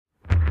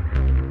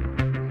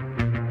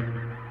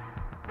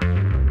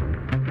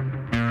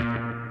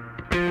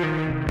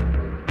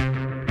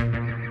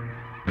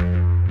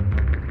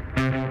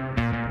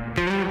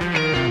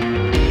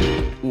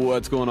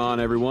What's going on,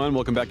 everyone?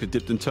 Welcome back to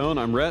Dipped in Tone.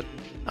 I'm Rhett.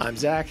 I'm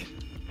Zach.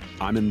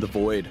 I'm in the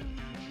void.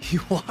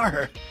 You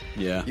are.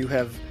 Yeah. You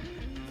have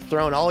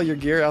thrown all your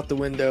gear out the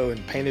window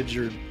and painted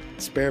your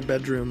spare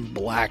bedroom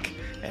black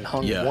and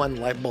hung one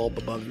light bulb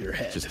above your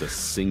head. Just a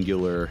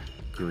singular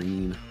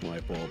green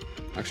light bulb.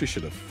 I actually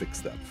should have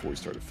fixed that before we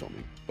started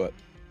filming. But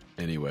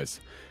anyways,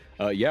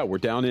 we're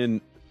down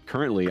in,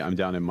 currently I'm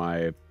down in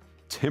my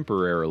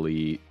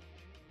temporarily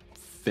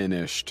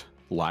finished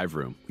live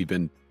room. We've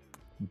been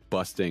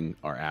busting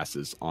our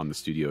asses on the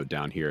studio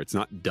down here. It's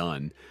not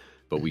done,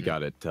 but we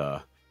got it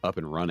up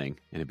and running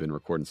and have been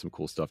recording some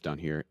cool stuff down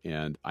here.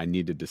 And I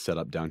needed to set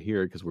up down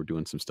here because we're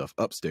doing some stuff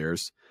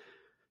upstairs.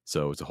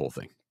 So it's a whole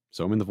thing.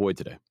 So I'm in the void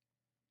today.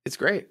 It's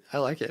great. I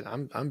like it.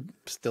 I'm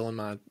still in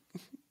my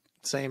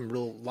same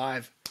real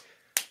live.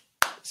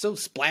 So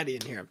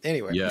splatty in here.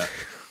 Anyway.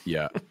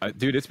 Yeah.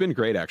 Dude, it's been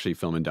great actually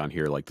filming down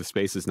here. Like the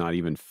space is not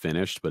even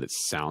finished, but it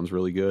sounds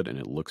really good and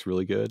it looks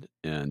really good.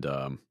 And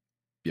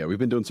yeah, we've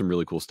been doing some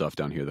really cool stuff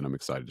down here that I'm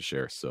excited to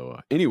share. So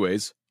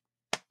anyways,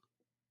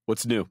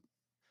 what's new?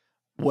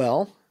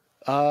 Well,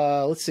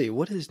 let's see.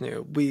 What is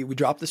new? We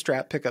dropped the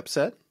strap pickup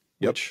set,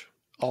 which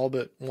all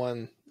but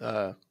one,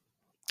 I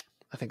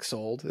think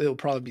sold. It'll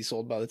probably be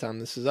sold by the time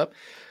this is up.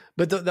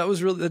 But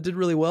that did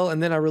really well.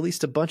 And then I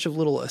released a bunch of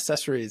little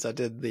accessories. I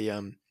did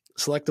the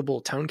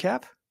selectable tone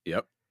cap.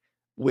 Yep.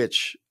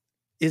 Which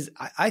is,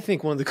 I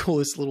think, one of the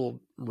coolest little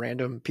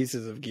random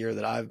pieces of gear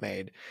that I've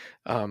made.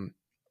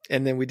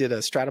 And then we did a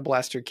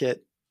Stratoblaster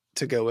kit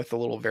to go with the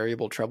little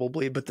variable treble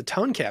bleed. But the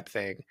tone cap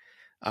thing,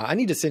 I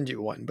need to send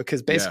you one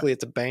because basically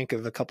it's a bank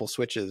of a couple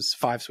switches,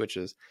 5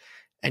 switches,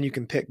 and you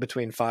can pick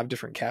between 5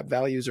 different cap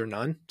values or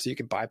none. So you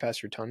can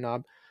bypass your tone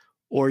knob,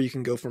 or you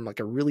can go from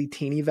like a really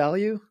teeny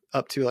value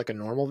up to like a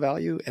normal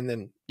value. And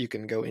then you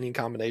can go any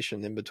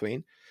combination in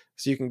between.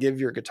 So you can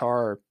give your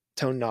guitar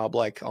tone knob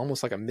like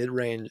almost like a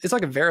mid-range. It's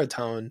like a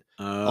Veritone,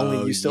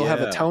 only you still have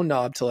a tone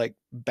knob to like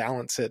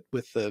balance it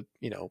with the,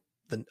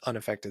 the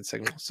unaffected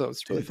signal. So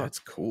it's really fun. That's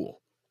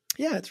cool.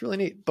 Yeah, it's really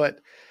neat.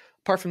 But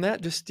apart from that,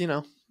 just,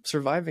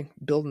 surviving,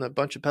 building a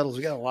bunch of pedals.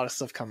 We got a lot of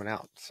stuff coming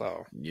out.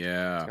 So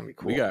yeah, it's gonna be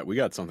cool. We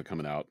got something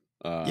coming out.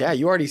 Yeah,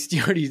 you already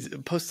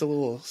posted a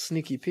little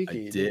sneaky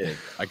peeky. I did.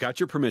 I got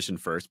your permission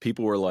first.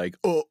 People were like,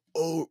 "Oh,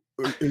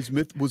 was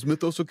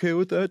Mythos okay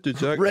with that? Did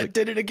Zach Rhett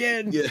did it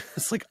again?" Yeah,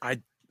 it's like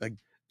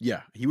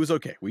yeah, he was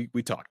okay.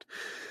 We talked.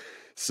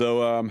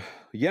 So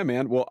yeah,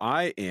 man. Well,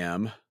 I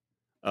am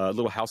a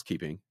little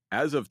housekeeping.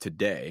 As of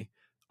today,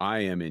 I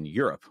am in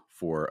Europe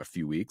for a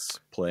few weeks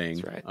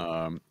playing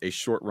a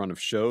short run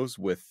of shows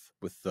with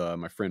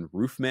my friend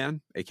Roofman,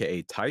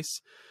 aka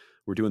Tice.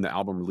 We're doing the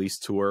album release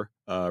tour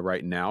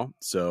right now.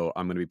 So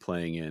I'm going to be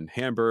playing in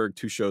Hamburg,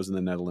 2 shows in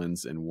the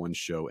Netherlands, and 1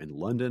 show in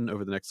London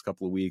over the next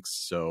couple of weeks.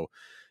 So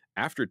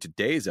after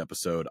today's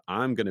episode,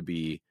 I'm going to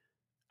be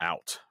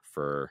out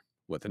for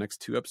the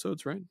next 2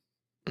 episodes, right?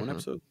 1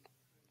 episode?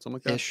 Something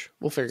like that. Ish.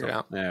 We'll figure it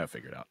out. Yeah, I'll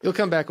figure it out. You'll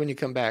come back when you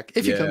come back.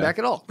 If you come back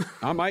at all.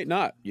 I might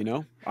not,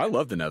 I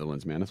love the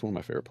Netherlands, man. It's one of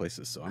my favorite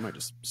places. So I might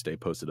just stay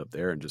posted up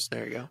there and just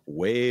there you go.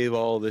 Wave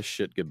all this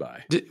shit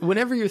goodbye.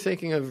 Whenever you're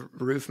thinking of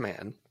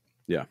Roofman,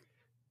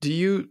 do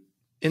you,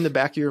 in the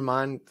back of your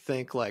mind,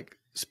 think like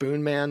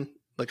Spoon Man,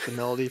 like the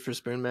melody for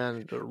Spoon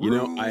Man?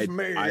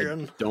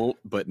 I don't,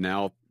 but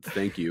now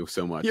thank you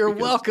so much. You're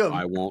welcome.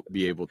 I won't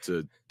be able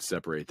to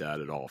separate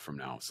that at all from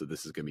now. So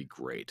this is going to be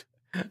great.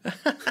 I'm going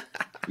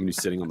to be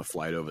sitting on the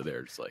flight over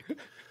there, just like,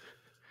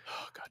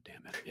 oh, God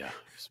damn it. Yeah,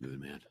 Smooth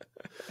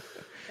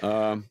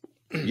Man.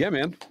 Yeah,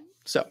 man.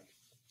 So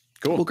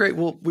cool. Well, great.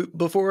 Well,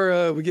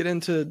 before we get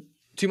into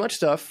too much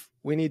stuff,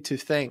 we need to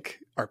thank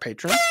our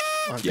patrons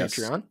on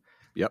Patreon.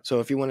 Yep. So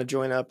if you want to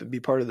join up and be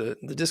part of the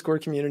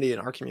Discord community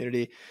and our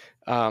community,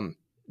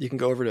 you can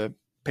go over to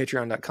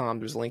patreon.com.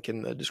 There's a link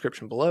in the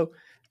description below,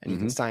 and you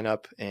can sign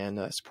up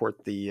and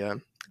support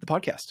the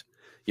podcast.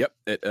 Yep.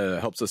 It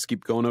helps us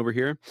keep going over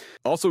here.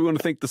 Also, we want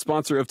to thank the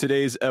sponsor of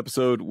today's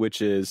episode,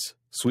 which is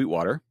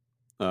Sweetwater.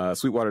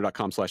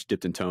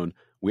 Sweetwater.com/dippedintone.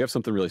 We have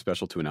something really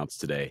special to announce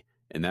today,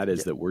 and that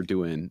is that we're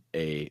doing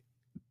a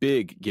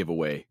big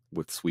giveaway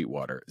with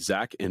Sweetwater.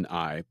 Zach and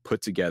I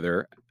put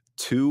together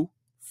 2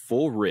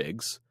 full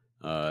rigs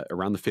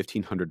around the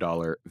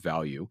 $1,500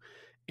 value,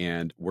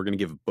 and we're going to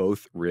give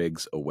both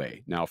rigs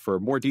away. Now, for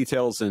more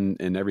details and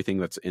everything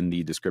that's in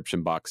the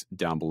description box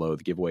down below,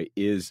 the giveaway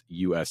is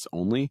US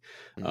only,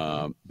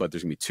 but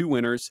there's going to be 2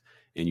 winners,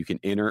 and you can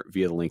enter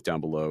via the link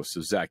down below. So,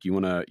 Zach, you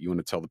want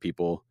to tell the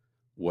people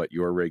what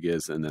your rig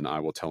is, and then I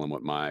will tell them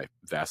what my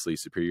vastly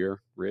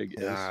superior rig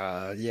is.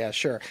 Yeah,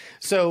 sure.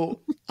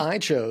 So I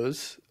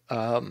chose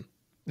the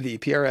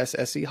PRS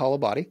SE hollow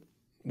body,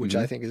 which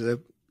I think is a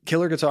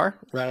killer guitar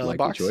right out of the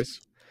box. Choice.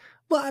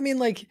 Well, I mean,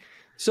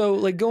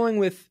 going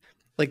with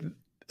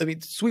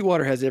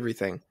Sweetwater has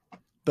everything,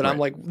 but I'm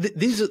like,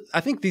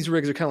 I think these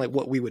rigs are kind of like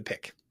what we would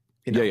pick.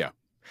 Yeah.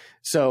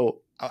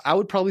 So I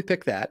would probably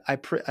pick that. I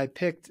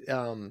picked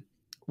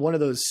one of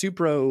those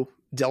Supro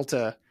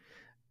Delta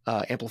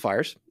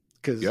amplifiers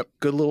because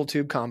good little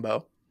tube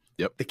combo.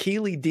 Yep. The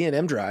Keeley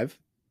D&M drive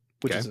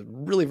which is a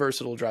really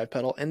versatile drive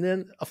pedal, and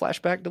then a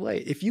flashback delay.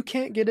 If you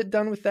can't get it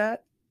done with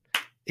that,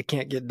 it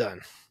can't get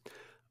done.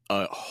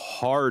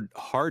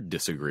 Hard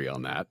disagree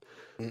on that.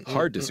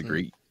 Hard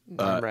disagree.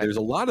 There's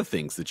a lot of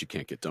things that you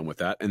can't get done with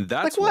that, and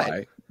that's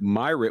why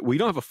we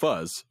don't have a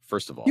fuzz.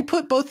 First of all, you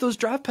put both those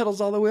drive pedals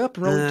all the way up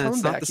and roll the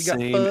tone back. You got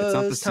fuzz, it's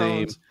not the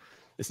same. tones.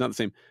 It's not the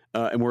same,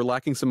 and we're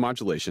lacking some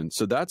modulation.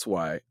 So that's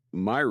why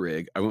my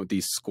rig, I went with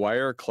the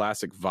Squier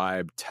Classic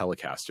Vibe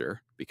Telecaster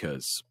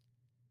because,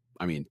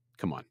 I mean,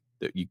 come on,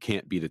 you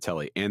can't beat a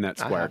Tele, and that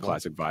Squier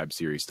Classic Vibe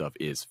series stuff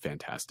is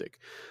fantastic.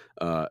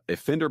 A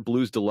Fender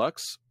Blues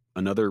Deluxe,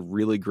 another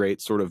really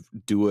great sort of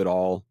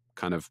do-it-all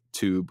kind of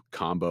tube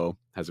combo,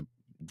 has a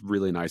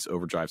really nice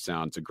overdrive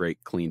sound. It's a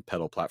great clean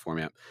pedal platform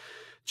amp.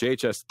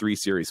 JHS 3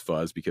 Series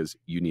fuzz because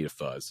you need a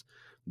fuzz.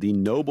 The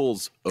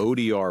Nobles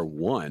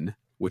ODR1,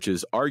 which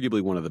is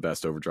arguably one of the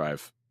best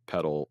overdrive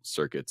pedal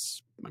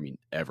circuits, I mean,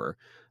 ever.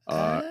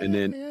 And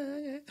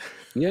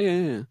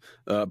then,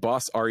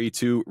 Boss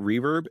RE2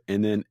 reverb,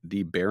 and then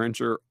the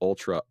Behringer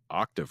Ultra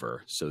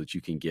Octaver, so that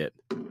you can get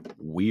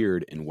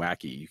weird and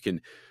wacky. You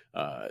can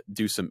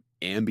do some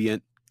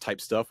ambient type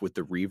stuff with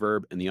the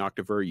reverb and the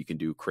Octaver. You can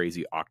do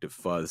crazy octave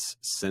fuzz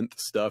synth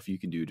stuff. You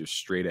can do just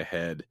straight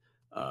ahead,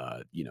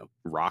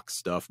 rock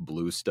stuff,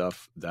 blues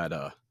stuff.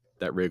 That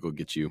rig will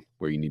get you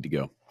where you need to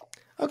go.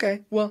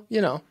 Okay, well,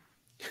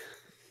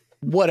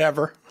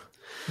 whatever.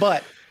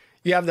 But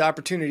you have the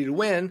opportunity to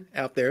win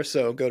out there,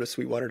 so go to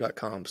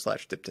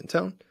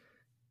sweetwater.com/dippedintone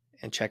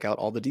and check out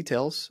all the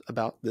details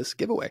about this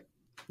giveaway.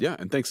 Yeah,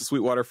 and thanks to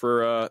Sweetwater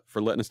for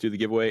letting us do the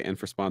giveaway and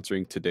for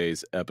sponsoring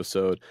today's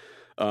episode.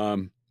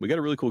 We got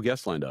a really cool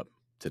guest lined up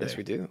today. Yes,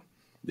 we do.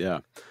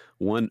 Yeah.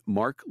 One,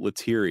 Mark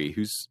Lettieri,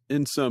 who's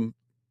in some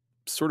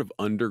sort of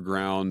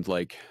underground,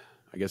 like,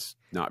 I guess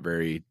not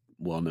very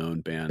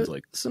well-known bands.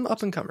 Like some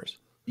up-and-comers.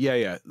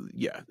 Yeah.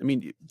 I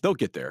mean, they'll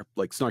get there.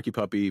 Like Snarky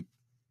Puppy,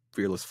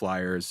 Fearless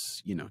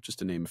Flyers, just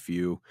to name a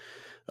few.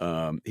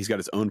 He's got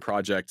his own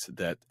project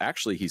that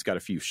actually he's got a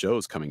few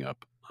shows coming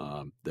up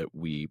that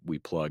we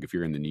plug. If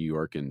you're in the New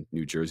York and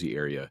New Jersey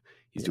area,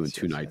 he's doing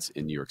two nights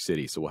in New York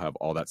City. So we'll have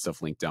all that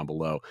stuff linked down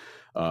below.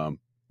 We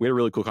had a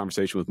really cool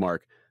conversation with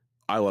Mark.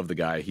 I love the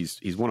guy.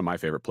 He's one of my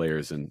favorite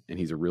players, and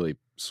he's a really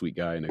sweet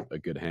guy and a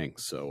good hang.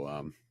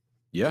 So,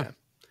 yeah.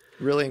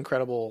 Really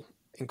incredible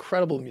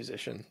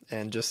musician,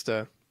 and just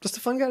a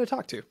fun guy to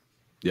talk to.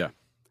 Yeah.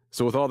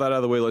 So with all that out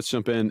of the way, let's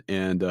jump in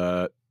and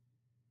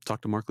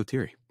talk to Mark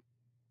Lettieri.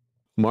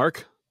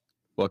 Mark,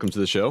 welcome to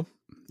the show.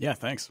 Yeah,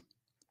 thanks.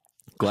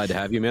 Glad to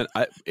have you, man.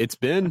 It's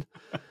been,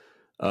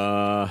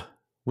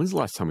 when's the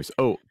last time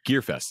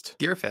Gearfest.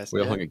 Gearfest.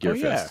 We all hung at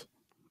Gearfest.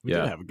 We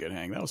did have a good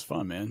hang. That was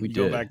fun, man. We did.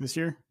 Go back this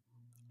year?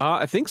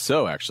 I think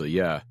so, actually.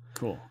 Yeah.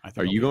 Cool.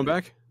 Are you going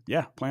back?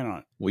 Yeah, plan on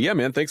it. Well, yeah,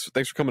 man. Thanks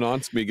for coming on.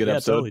 It's gonna be a good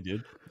episode. Totally,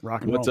 dude.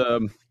 Rock and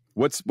roll.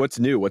 What's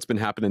new? What's been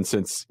happening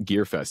since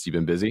Gearfest? You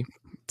been busy?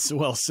 So,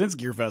 well, since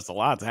Gearfest, a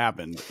lot's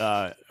happened.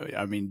 I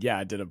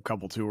did a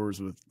couple tours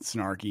with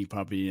Snarky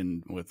Puppy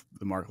and with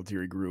the Mark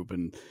Lettieri group,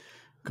 and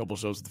a couple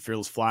shows with the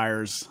Fearless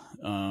Flyers.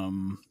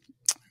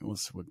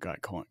 What's what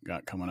got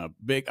coming up?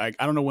 Big. I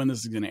don't know when this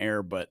is going to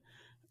air, but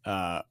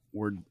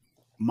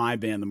my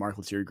band, the Mark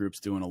Lettieri group's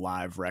doing a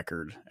live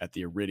record at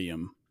the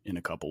Iridium in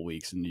a couple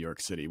weeks in New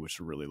York City, which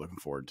we're really looking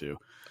forward to.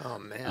 Oh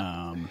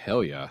man.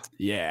 Hell yeah.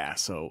 Yeah.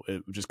 So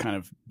it just kind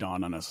of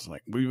dawned on us. It's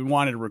like, we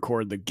wanted to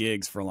record the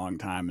gigs for a long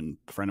time. And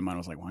a friend of mine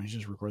was like, why don't you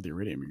just record the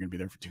Iridium? You're going to be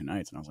there for 2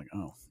 nights. And I was like,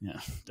 oh yeah,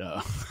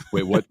 duh.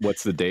 Wait,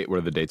 what's the date? What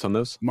are the dates on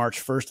those? March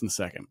 1st and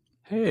 2nd.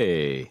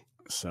 Hey,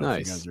 so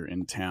nice. If you guys are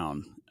in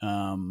town.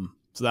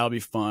 So that'll be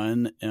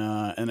fun.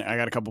 And I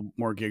got a couple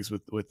more gigs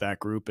with that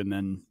group, and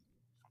then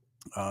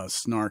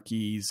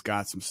Snarky's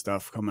got some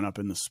stuff coming up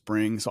in the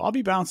spring. So I'll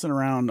be bouncing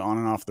around on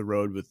and off the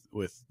road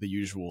with the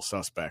usual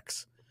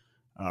suspects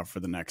for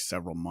the next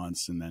several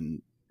months, and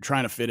then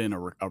trying to fit in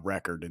a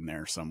record in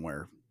there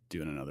somewhere,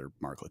 doing another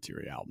Mark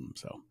Lettieri album.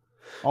 So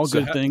all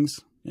good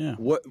things. Yeah.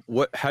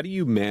 How do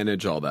you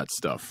manage all that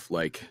stuff?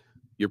 Like,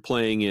 you're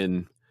playing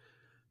in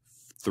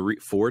 3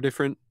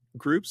 different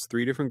groups?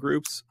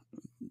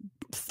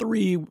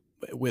 3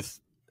 with,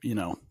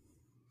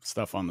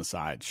 stuff on the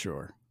side.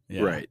 Sure.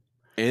 Yeah. Right.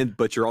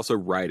 But you're also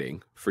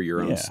writing for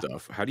your own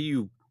stuff. How do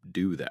you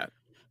do that?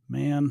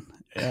 Man,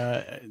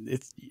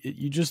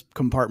 you just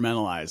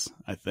compartmentalize,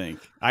 I think.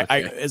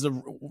 Okay.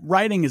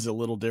 Writing is a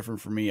little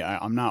different for me.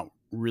 I'm not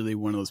really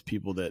one of those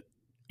people that,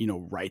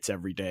 writes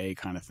every day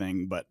kind of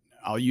thing, but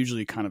I'll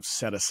usually kind of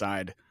set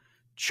aside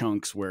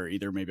chunks where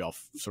either maybe I'll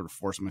sort of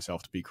force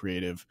myself to be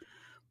creative,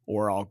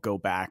 or I'll go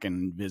back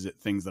and visit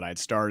things that I'd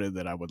started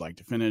that I would like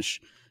to finish.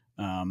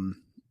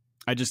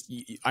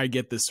 I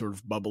get this sort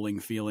of bubbling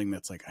feeling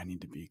that's like, I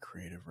need to be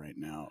creative right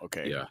now.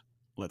 Okay. Yeah.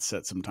 Let's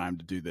set some time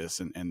to do this.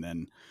 And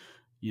then,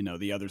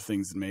 the other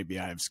things that maybe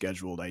I have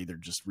scheduled, I either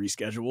just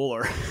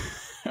reschedule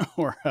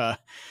or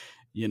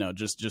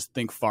just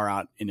think far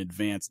out in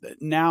advance.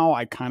 Now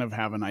I kind of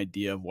have an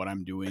idea of what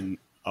I'm doing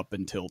up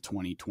until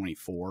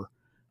 2024.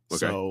 Okay.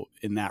 So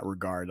in that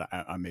regard,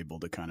 I'm able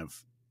to kind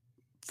of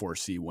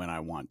foresee when I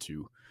want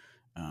to,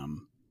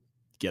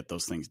 get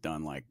those things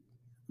done, like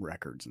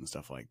records and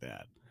stuff like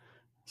that.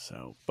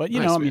 So, but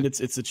Nice, I mean, man.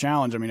 it's a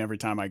challenge. I mean, every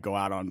time I go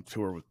out on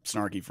tour with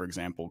Snarky, for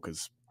example,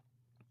 because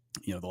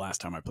the last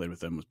time I played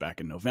with them was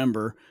back in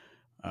November.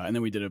 And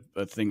then we did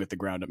a thing with the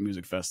Ground Up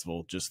Music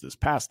Festival just this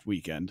past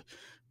weekend,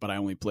 but I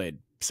only played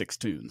 6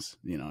 tunes.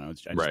 I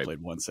just Right.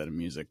 played one set of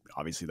music.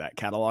 Obviously, that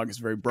catalog is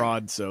very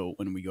broad. So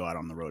when we go out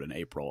on the road in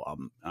April,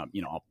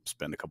 I'll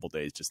spend a couple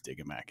days just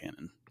digging back in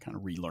and kind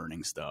of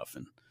relearning stuff.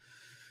 And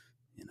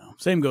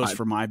same goes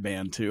for my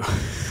band too.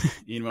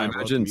 When I I wrote the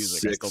imagine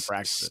music, I still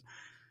practice it.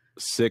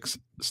 6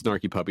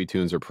 Snarky Puppy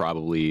tunes are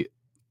probably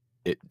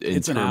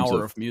It's an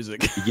hour of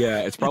music. Yeah,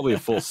 it's probably a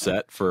full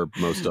set for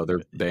most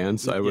other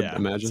bands, I would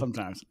imagine.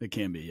 Sometimes it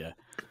can be, yeah.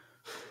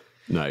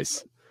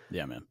 Nice.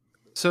 Yeah, man.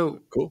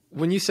 So Cool.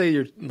 when you say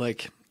you're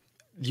like,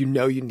 you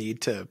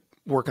need to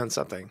work on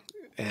something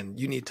and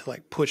you need to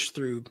like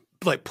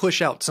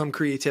push out some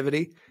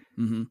creativity,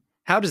 Mm-hmm.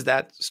 how does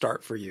that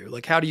start for you?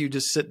 Like, how do you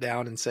just sit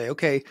down and say,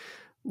 okay,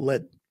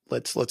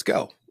 let's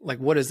go? Like,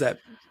 what is that?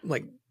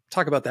 Like,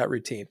 talk about that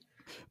routine.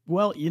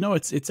 Well,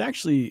 it's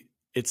actually,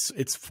 it's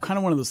kind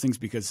of one of those things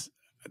because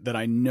that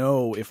I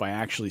know if I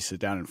actually sit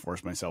down and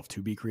force myself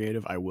to be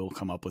creative, I will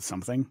come up with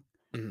something.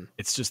 Mhm.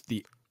 It's just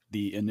the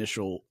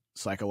initial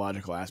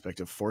psychological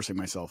aspect of force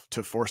myself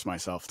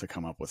to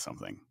come up with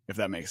something, if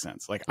that makes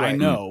sense. Like, I Right.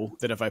 know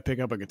that if I pick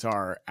up a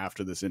guitar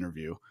after this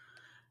interview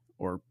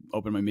or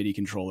open my MIDI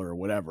controller or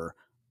whatever,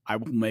 I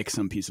will make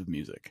some piece of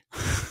music.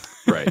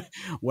 Right.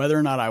 Whether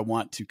or not I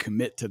want to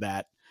commit to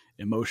that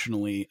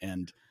emotionally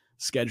and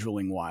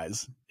scheduling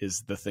wise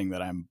is the thing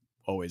that I'm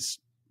always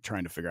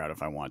trying to figure out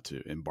if I want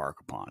to embark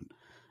upon.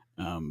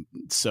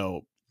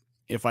 So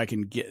if I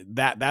can get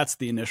that's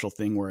the initial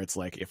thing where it's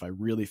like, if I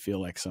really feel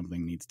like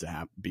something needs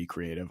to be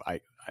creative,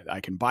 I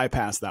can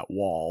bypass that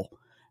wall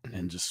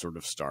and just sort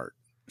of start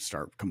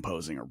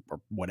composing or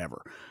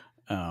whatever.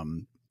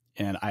 And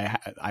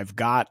I've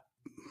got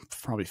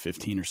probably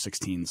 15 or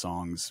 16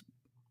 songs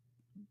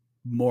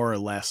more or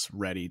less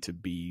ready to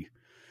be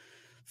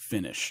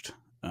finished.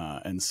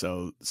 And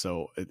so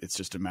it's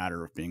just a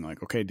matter of being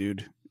like, okay,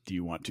 dude, do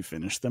you want to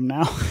finish them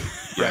now?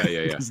 Yeah.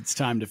 Because it's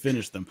time to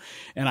finish them.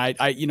 And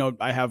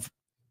I have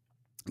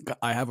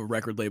a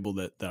record label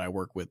that I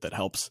work with that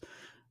helps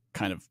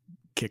kind of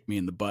kick me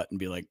in the butt and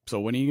be like, so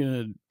when are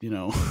you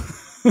gonna,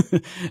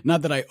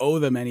 not that I owe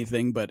them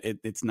anything, but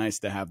it's nice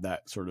to have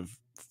that sort of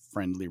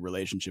friendly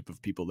relationship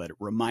of people that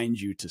remind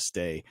you to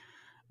stay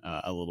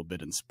a little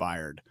bit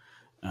inspired.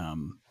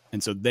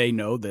 And so they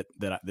know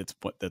that's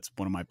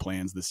one of my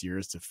plans this year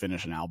is to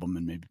finish an album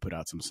and maybe put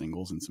out some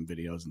singles and some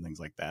videos and things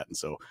like that. And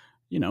so,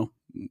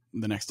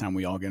 the next time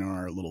we all get on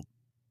our little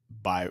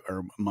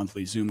or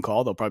monthly Zoom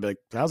call, they'll probably be like,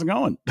 how's it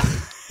going?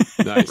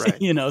 Nice.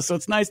 Right. So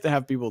it's nice to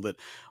have people that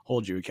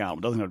hold you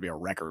accountable. It doesn't have to be a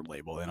record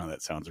label. I know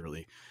that sounds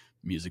really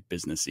music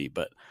businessy,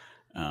 but,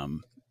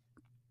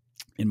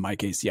 in my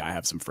case, yeah, I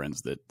have some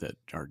friends that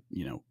are,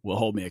 will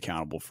hold me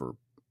accountable for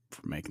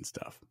making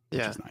stuff,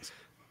 which is nice.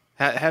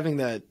 Having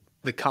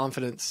the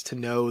confidence to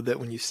know that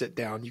when you sit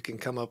down, you can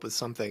come up with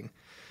something.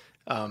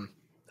 I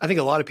think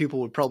a lot of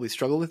people would probably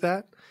struggle with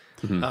that.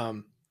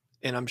 Mhm.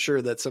 And I'm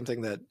sure that's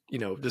something that,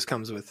 just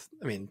comes with,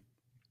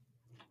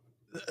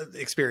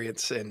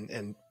 experience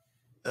and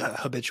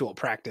habitual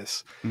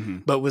practice. Mm-hmm.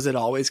 But was it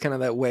always kind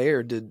of that way,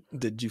 or did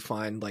you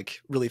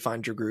really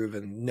find your groove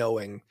and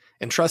knowing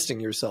and trusting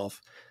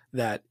yourself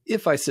that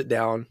if I sit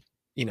down,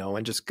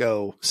 and just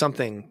go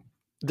something,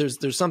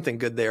 there's something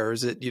good there? Or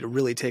is it,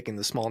 really taking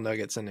the small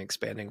nuggets and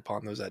expanding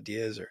upon those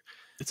ideas? Or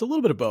It's a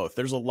little bit of both.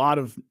 There's a lot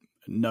of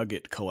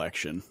nugget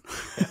collection,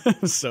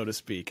 so to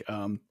speak.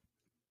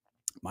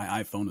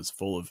 My iPhone is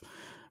full of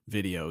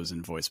videos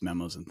and voice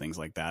memos and things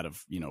like that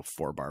of,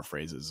 4-bar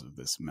phrases of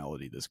this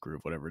melody, this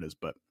groove, whatever it is.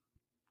 But,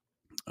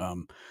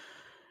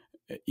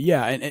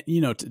 yeah.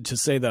 And to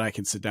say that I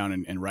can sit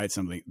down and write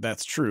something,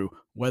 that's true.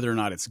 Whether or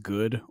not it's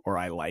good or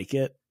I like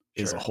it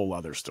is a whole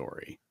other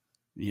story.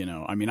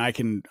 I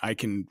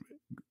can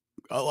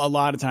a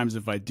lot of times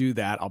if I do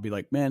that, I'll be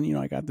like, man,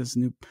 I got this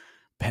new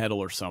pedal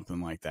or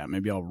something like that.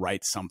 Maybe I'll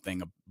write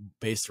something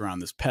based around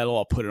this pedal.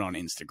 I'll put it on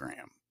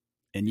Instagram.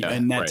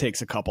 And that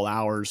takes a couple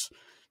hours.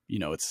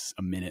 It's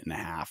a minute and a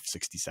half,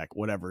 60 seconds,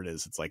 whatever it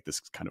is. It's like this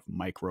kind of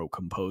micro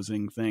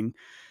composing thing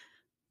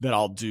that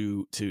I'll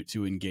do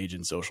to engage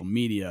in social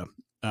media.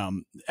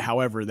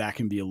 However, that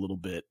can be a little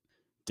bit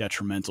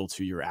detrimental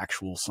to your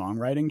actual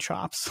songwriting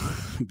chops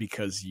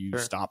because you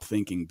stop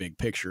thinking big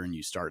picture and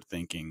you start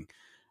thinking,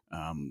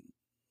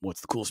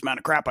 what's the coolest amount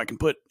of crap I can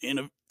put in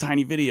a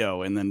tiny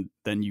video? And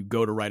then you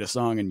go to write a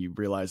song and you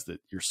realize that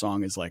your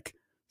song is like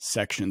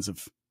sections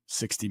of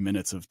 60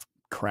 minutes of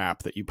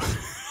crap that you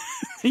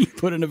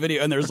put in a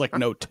video and there's like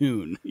no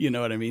tune, you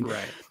know what I mean?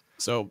 right.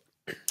 So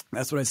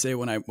that's what I say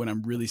when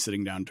I'm really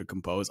sitting down to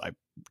compose. I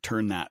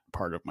turn that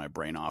part of my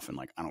brain off and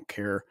like, I don't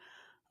care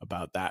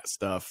about that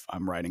stuff.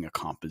 I'm writing a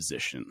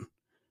composition.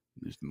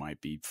 This might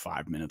be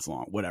 5 minutes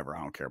long, whatever.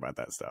 I don't care about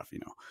that stuff,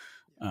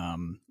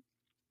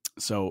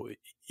 So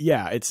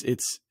yeah,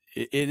 it's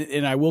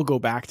and I will go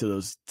back to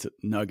those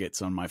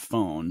nuggets on my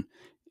phone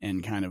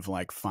and kind of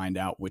like find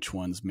out which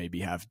ones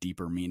maybe have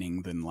deeper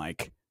meaning than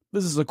like,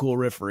 this is a cool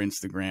riff for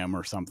Instagram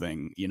or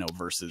something, you know,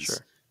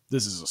 versus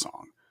this is a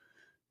song.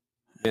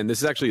 And this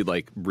is actually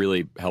like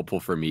really helpful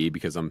for me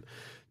because I'm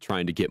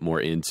trying to get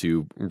more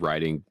into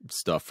writing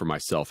stuff for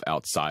myself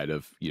outside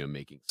of, you know,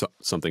 making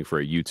something for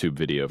a YouTube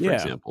video, for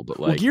example. But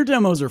like, well, gear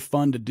demos are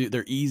fun to do.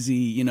 They're easy.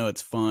 You know,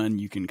 it's fun.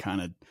 You can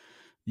kind of,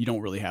 you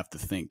don't really have to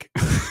think all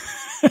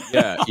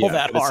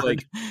that hard.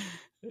 Like,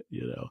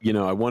 you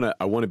know, I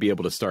want to be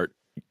able to start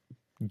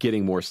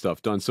getting more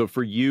stuff done. So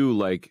for you,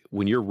 like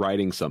when you're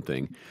writing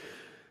something,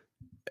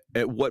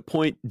 at what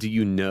point do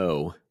you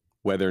know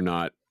whether or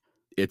not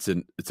it's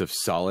a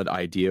solid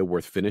idea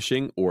worth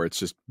finishing, or it's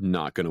just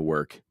not going to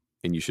work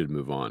and you should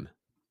move on?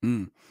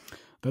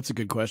 That's a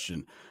good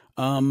question.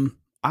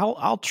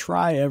 I'll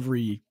try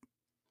every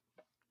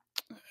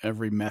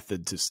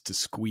method to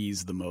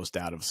squeeze the most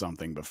out of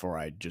something before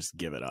I just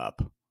give it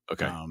up.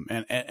 Okay.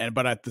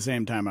 But at the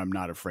same time, I'm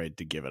not afraid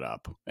to give it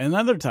up. And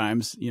other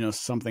times, you know,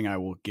 something I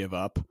will give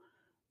up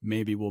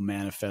maybe will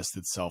manifest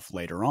itself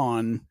later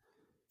on,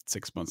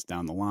 6 months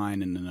down the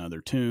line in another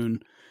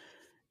tune.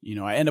 You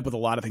know, I end up with a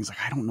lot of things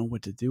like, I don't know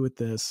what to do with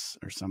this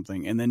or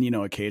something. And then, you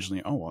know,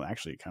 occasionally, oh, well,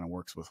 actually it kind of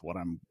works with what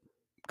I'm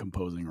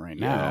composing right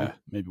now.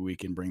 Maybe we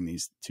can bring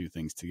these two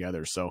things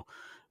together. So,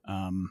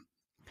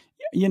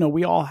 you know,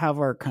 we all have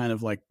our kind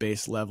of like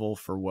base level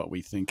for what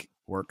we think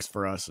works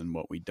for us and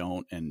what we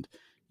don't. And,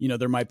 you know,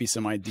 there might be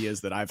some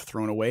ideas that I've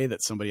thrown away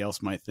that somebody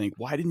else might think,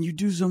 why didn't you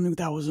do something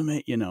that was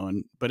amazing? You know,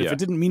 but if it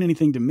didn't mean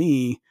anything to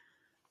me,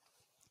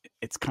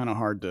 it's kind of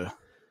hard to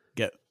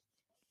get,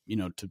 you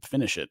know, to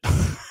finish it.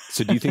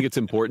 So do you think it's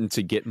important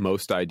to get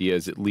most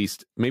ideas, at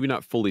least maybe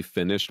not fully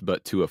finished,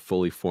 but to a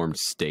fully formed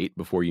state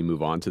before you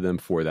move on to them,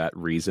 for that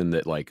reason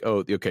that like,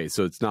 oh, okay,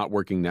 so it's not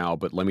working now,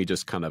 but let me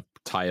just kind of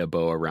tie a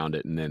bow around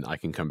it and then I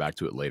can come back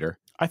to it later?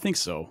 I think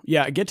so.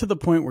 Yeah. Get to the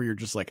point where you're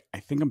just like, I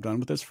think I'm done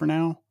with this for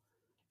now.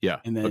 Yeah.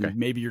 And then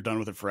maybe you're done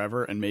with it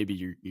forever, and maybe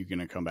you're going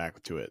to come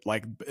back to it.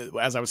 Like,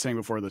 as I was saying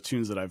before, the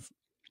tunes that I've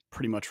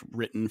pretty much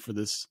written for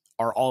this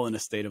are all in a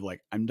state of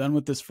like, I'm done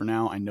with this for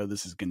now. I know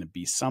this is going to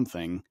be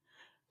something.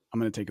 I'm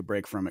going to take a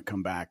break from it,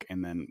 come back,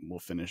 and then we'll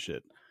finish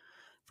it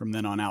from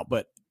then on out.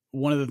 But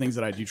one of the things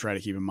that I do try to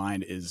keep in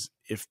mind is,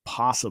 if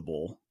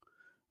possible,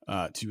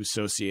 to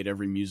associate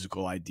every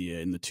musical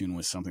idea in the tune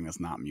with something that's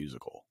not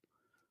musical.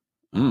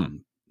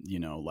 You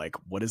know, like,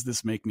 what does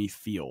this make me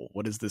feel?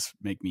 What does this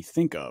make me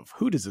think of?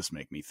 Who does this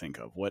make me think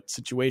of? What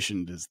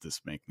situation does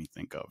this make me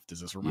think of?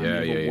 Does this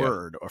remind me of a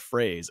word, a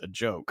phrase, a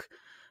joke,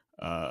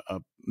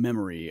 a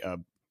memory, a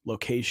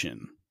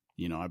location?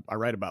 You know, I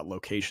write about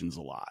locations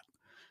a lot.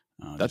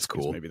 That's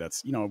cool. Maybe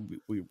that's, you know,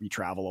 we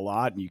travel a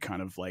lot, and you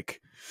kind of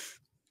like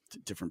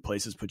different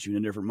places put you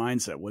in a different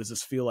mindset. What does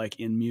this feel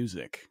like in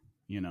music?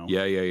 You know?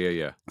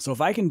 Yeah. So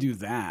if I can do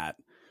that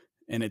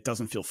and it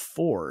doesn't feel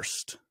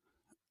forced,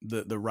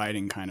 the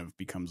writing kind of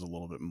becomes a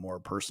little bit more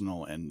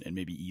personal and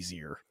maybe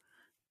easier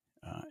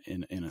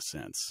in a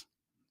sense.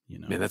 You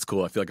know, man, that's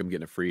cool. I feel like I'm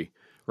getting a free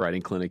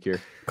writing clinic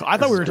here. I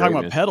thought we were talking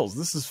about pedals.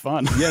 This is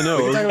fun. Yeah,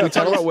 no, we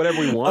talk about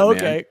whatever we want.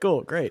 Okay, man.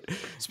 Cool, great.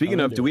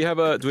 Speaking of, do we have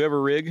a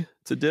rig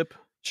to dip?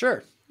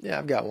 Sure. Yeah,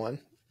 I've got one.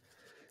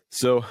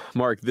 So,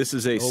 Mark, this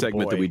is a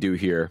segment that we do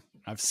here.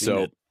 I've seen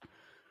it.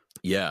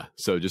 Yeah.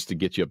 So, just to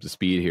get you up to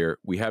speed here,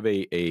 we have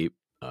a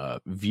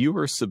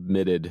viewer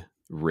submitted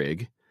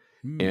rig,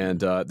 and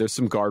there's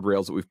some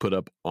guardrails that we've put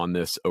up on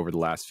this over the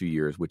last few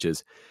years, which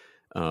is,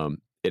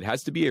 it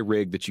has to be a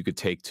rig that you could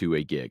take to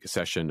a gig, a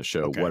session, a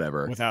show,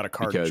 whatever. Without a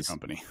cartridge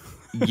company.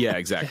 Yeah,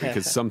 exactly.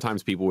 Because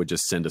sometimes people would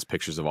just send us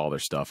pictures of all their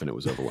stuff and it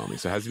was overwhelming.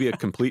 So it has to be a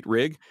complete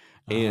rig,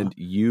 and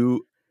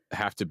you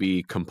have to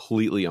be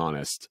completely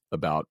honest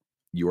about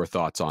your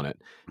thoughts on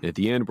it. And at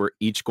the end, we're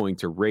each going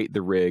to rate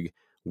the rig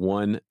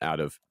 1 out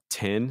of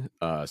 10.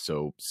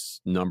 So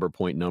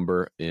point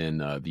number in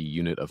the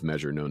unit of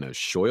measure known as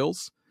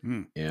shoyls.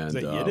 And is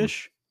that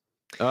Yiddish?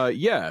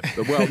 Yeah.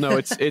 Well, no,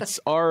 it's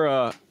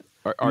our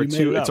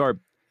two,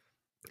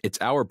 it's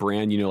our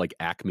brand, you know, like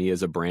Acme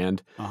is a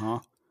brand.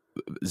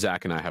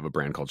 Zach and I have a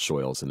brand called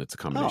Shoyls, and it's a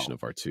combination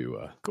of our two.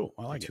 Cool.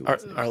 I like it.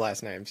 Our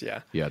last names.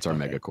 Yeah. Yeah. It's our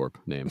Megacorp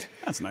name.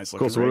 That's nice.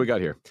 Cool. So what do we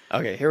got here?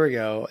 Okay, here we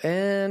go.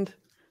 And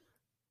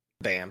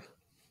bam.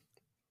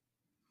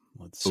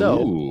 Let's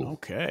so,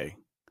 okay.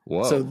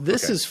 Whoa. So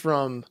this is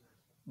from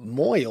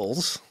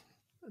Moyles.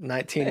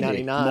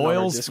 1999.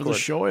 Moyles for the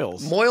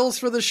Shoyls. Moyles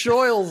for the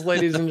Shoyls,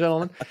 ladies and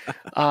gentlemen.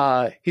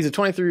 He's a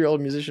 23-year-old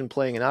musician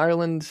playing in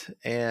Ireland,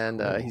 and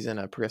he's in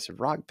a progressive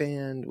rock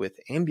band with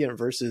ambient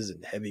verses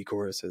and heavy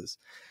choruses.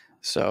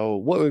 So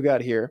what we've got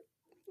here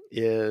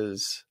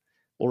is,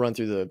 we'll run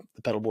through the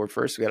pedal board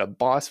first. We got a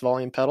Boss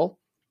volume pedal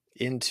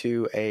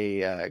into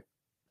a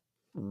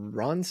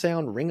Ron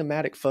Sound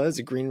Ring-O-Matic fuzz,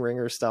 a Green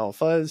Ringer style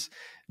fuzz,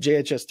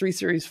 JHS 3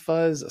 Series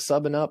fuzz, a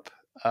Sub and Up,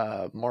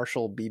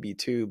 Marshall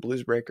BB2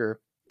 Bluesbreaker,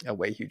 a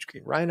Way Huge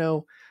Green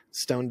Rhino,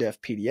 Stone Deaf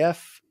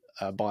PDF,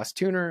 Boss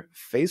Tuner,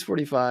 Phase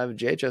 45,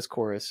 JHS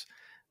Chorus,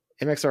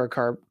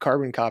 MXR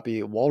Carbon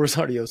Copy, Walrus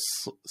Audio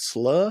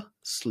Slew.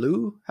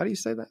 How do you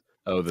say that?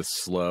 Oh, the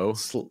slow.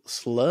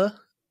 Slew.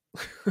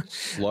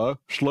 Slow.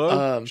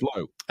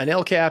 An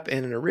L cap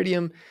and an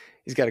Iridium.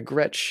 He's got a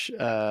Gretsch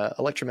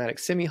Electromatic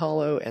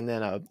semi-hollow, and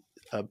then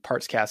a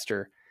parts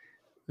caster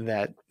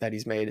that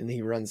he's made, and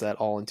he runs that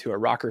all into a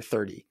Rocker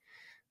 30.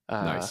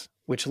 Nice.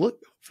 Which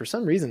for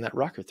some reason that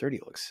Rocker 30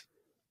 looks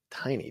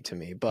tiny to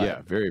me, but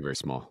yeah, very, very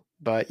small.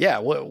 But yeah,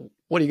 what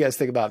do you guys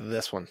think about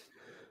this one?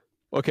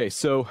 Okay,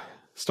 so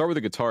start with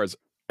the guitars.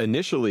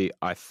 Initially,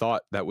 I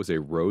thought that was a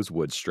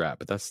rosewood strap,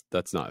 but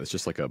that's not. It's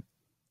just like a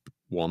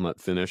walnut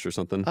finish or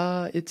something.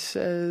 It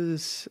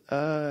says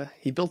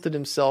he built it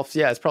himself.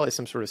 Yeah, it's probably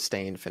some sort of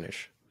stained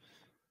finish.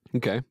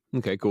 Okay,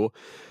 cool.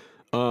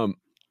 I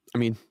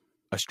mean,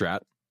 a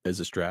Strat is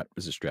a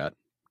Strat.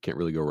 Can't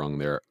really go wrong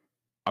there.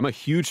 I'm a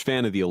huge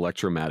fan of the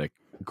Electromatic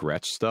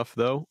Gretsch stuff,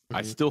 though. Mm-hmm.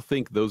 I still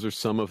think those are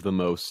some of the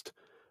most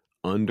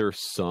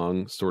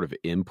undersung sort of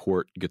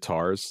import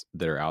guitars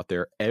that are out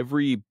there.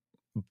 Every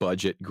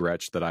budget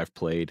Gretsch that I've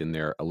played in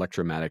their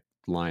Electromatic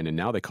line, and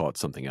now they call it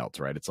something else,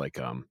 right? It's like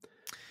I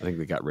think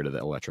they got rid of the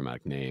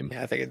Electromatic name.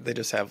 Yeah, I think they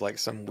just have like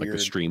some weird, like the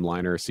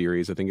Streamliner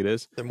series, I think it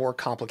is. They're more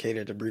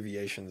complicated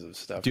abbreviations of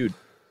stuff. Dude,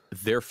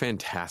 they're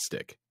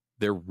fantastic.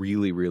 They're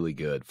really, really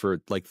good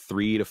for like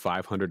 $300 to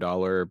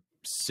 $500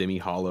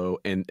 semi-hollow,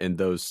 and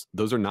those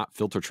are not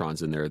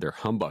Filtertrons in there. They're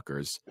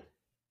humbuckers.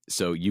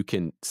 So you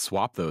can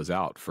swap those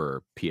out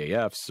for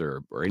PAFs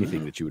or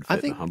anything that you would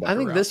fit in a humbucker. I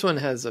think route. this one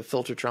has a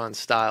Filtertron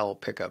style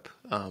pickup.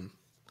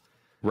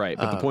 Right,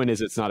 but the point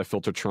is, it's not a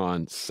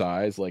Filtertron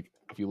size. Like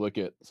if you look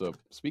at, so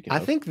speaking, I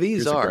think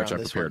these are. I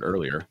prepared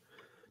earlier.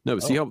 No,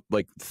 but see how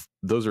like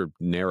those are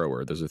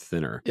narrower. Those are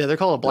thinner. Yeah, they're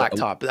called a black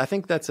top. I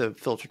think that's a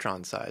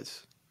Filtertron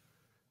size.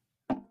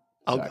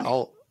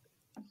 I'll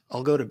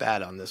go to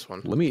bat on this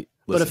one.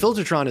 But a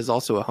Filtertron is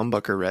also a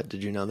humbucker, Rhett.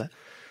 Did you know that?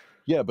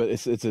 Yeah, but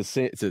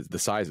the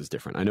size is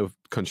different. I know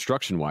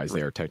construction wise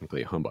they are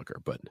technically a humbucker,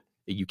 but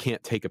you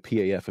can't take a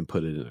PAF and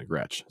put it in a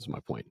Gretsch. Is my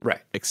point.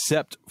 Right.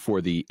 Except for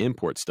the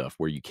import stuff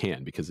where you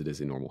can, because it is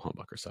a normal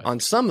humbucker size on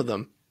some of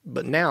them.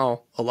 But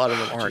now a lot of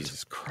them aren't.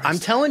 Jesus Christ. I'm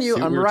telling you,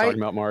 I'm right.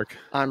 Talking about Mark.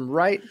 I'm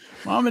right.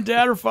 Mom and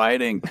Dad are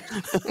fighting.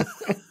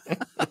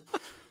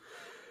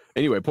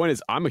 Anyway, point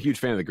is, I'm a huge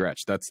fan of the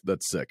Gretsch. That's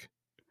sick.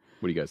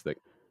 What do you guys think?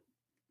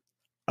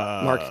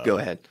 Mark, go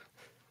ahead.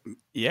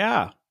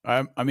 Yeah.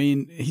 I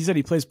mean, he said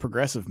he plays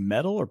progressive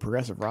metal or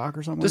progressive rock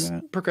or something Just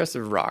like that.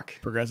 Progressive rock.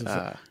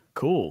 Progressive.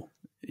 Cool.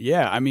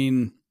 Yeah. I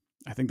mean,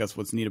 I think that's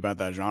what's neat about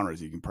that genre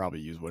is you can probably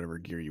use whatever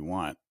gear you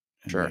want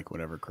and make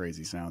whatever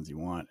crazy sounds you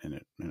want, and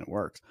it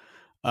works.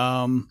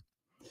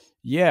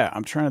 Yeah,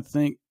 I'm trying to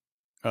think.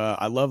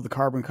 I love the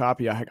carbon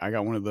copy. I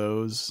got one of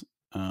those.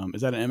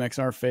 Is that an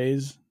MXR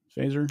phaser?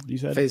 You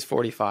said Phase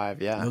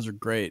 45. Yeah, those are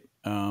great.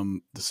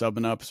 The sub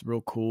and up's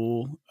real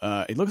cool.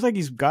 It looks like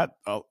he's got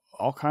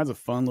all kinds of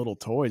fun little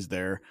toys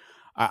there.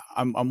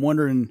 I'm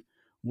wondering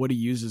what he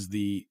uses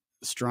the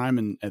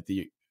Strymon at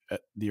the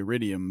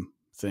Iridium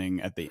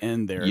thing at the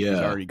end there. Yeah. He's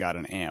already got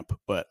an amp,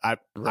 but I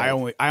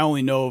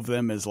only know of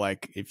them as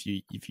like if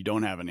you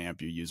don't have an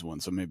amp, you use one.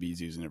 So maybe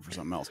he's using it for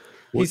something else.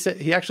 He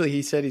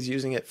said he's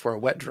using it for a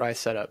wet dry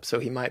setup. So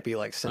he might be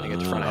like sending it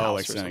to front of house.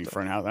 Like sending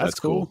front of house. That's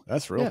cool.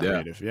 That's real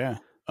creative. Yeah.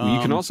 You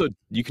can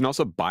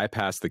also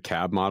bypass the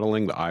cab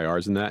modeling, the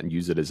IRs in that, and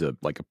use it as a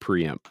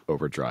preamp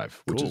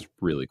overdrive, which is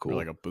really cool. Or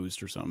like a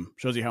boost or something.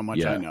 Shows you how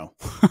much I know.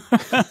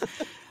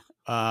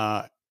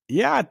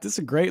 Yeah, this is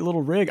a great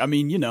little rig. I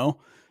mean,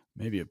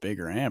 maybe a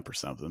bigger amp or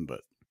something,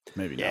 but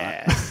maybe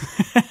not.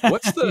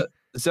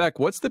 Zach,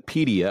 what's the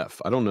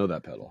PDF? I don't know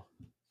that pedal.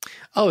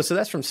 Oh, so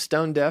that's from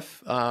Stone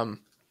Deaf. I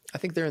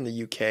think they're in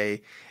the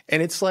UK,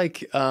 and it's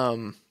like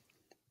I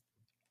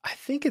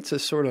think it's a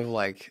sort of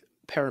like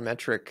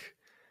parametric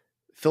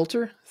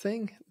filter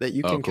thing that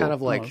you can kind of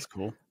like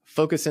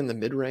focus in the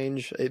mid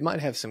range. It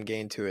might have some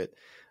gain to it.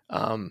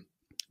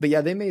 But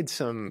yeah, they make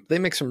some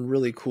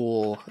really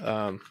cool,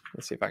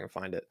 let's see if I can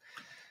find it.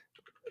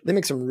 They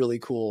make some really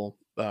cool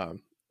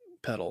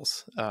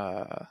pedals.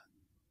 Yeah,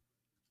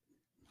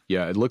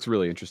 it looks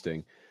really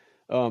interesting.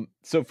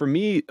 So for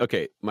me,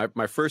 okay,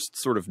 my first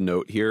sort of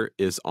note here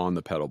is on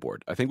the pedal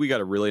board. I think we got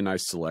a really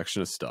nice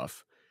selection of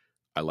stuff.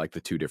 I like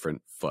the two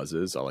different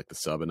fuzzes. I like the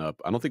sub and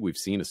up. I don't think we've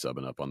seen a sub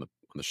and up on the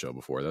show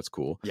before. That's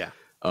cool. Yeah.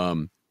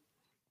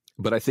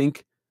 But I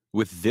think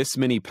with this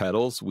many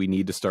pedals, we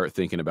need to start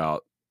thinking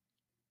about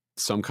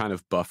some kind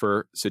of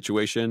buffer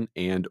situation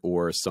and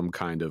or some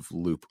kind of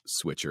loop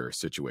switcher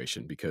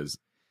situation, because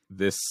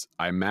this,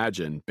 I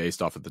imagine,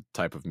 based off of the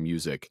type of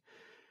music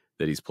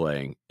that he's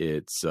playing,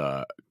 it's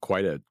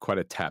quite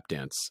a tap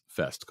dance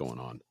fest going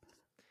on.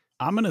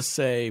 I'm gonna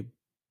say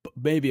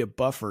maybe a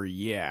buffer,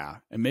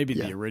 and maybe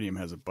the Iridium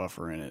has a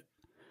buffer in it,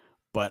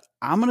 but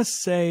I'm gonna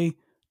say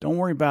don't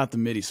worry about the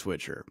MIDI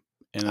switcher,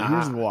 and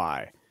here's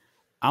why.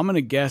 I'm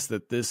gonna guess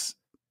that this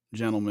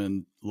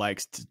gentleman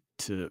likes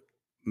to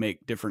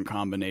make different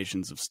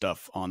combinations of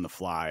stuff on the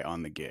fly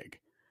on the gig.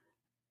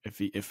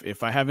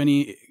 If I have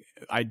any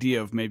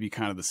idea of maybe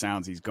kind of the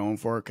sounds he's going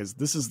for, because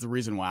this is the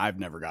reason why I've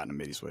never gotten a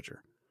MIDI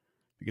switcher,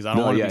 because I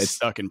don't want to be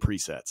stuck in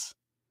presets.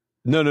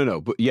 No.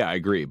 But yeah, I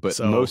agree. But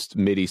most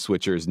MIDI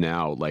switchers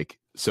now,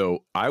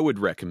 so I would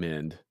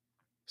recommend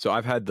So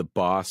I've had the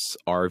Boss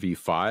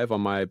RV5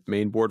 on my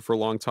main board for a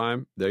long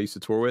time that I used to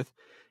tour with,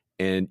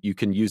 and you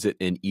can use it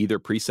in either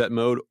preset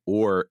mode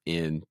or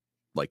in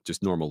like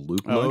just normal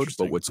loop mode.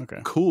 But what's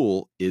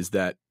cool is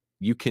that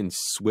you can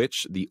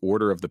switch the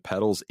order of the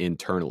pedals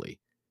internally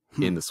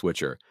in the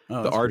switcher.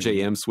 The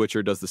RJM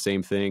switcher does the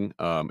same thing.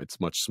 It's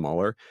much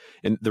smaller.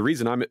 And the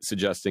reason I'm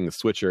suggesting the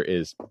switcher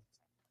is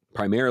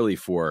primarily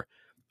for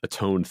a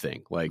tone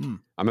thing. Like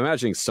I'm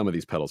imagining some of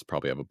these pedals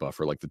probably have a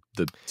buffer, like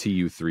the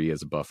TU3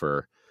 has a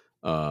buffer.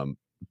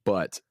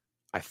 But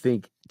I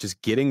think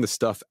just getting the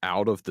stuff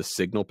out of the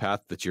signal path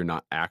that you're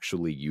not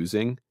actually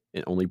using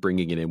and only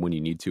bringing it in when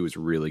you need to is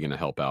really going to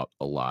help out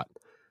a lot.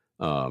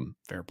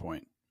 Fair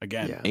point.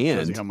 Again,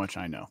 and how much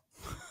I know.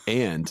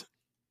 And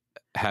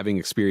having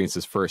experienced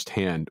this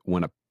firsthand,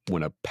 when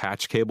a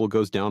patch cable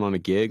goes down on a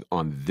gig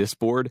on this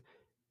board,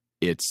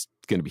 it's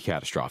going to be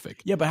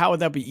catastrophic. Yeah, but how would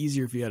that be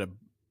easier if you had a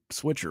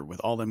switcher with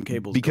all them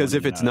cables? Because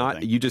if it's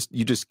not, you just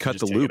cut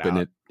the loop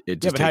and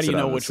it just but how takes do you it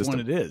out know of the which system.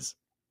 one it is?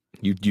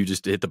 You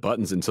just hit the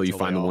buttons until you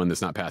find the one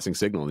that's not passing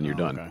signal, and you're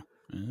done.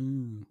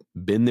 Okay.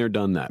 Been there,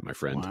 done that, my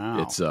friend.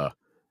 Wow. It's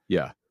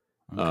yeah.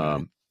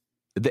 Okay.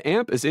 The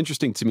amp is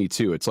interesting to me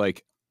too. It's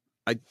like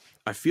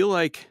I feel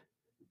like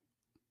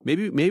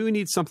maybe we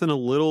need something a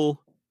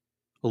little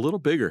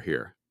bigger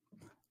here.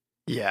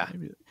 Yeah.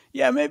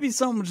 Maybe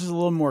something just a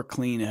little more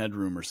clean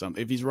headroom or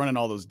something. If he's running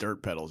all those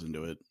dirt pedals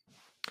into it.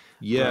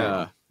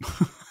 Yeah.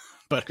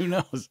 But who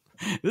knows?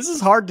 This is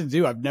hard to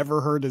do. I've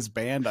never heard his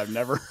band. I've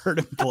never heard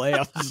him play.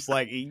 I'm just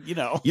like, you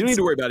don't need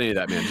to worry about any of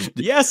that, man.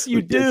 Yes,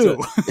 you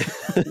do.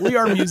 We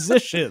are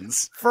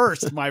musicians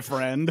first, my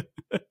friend.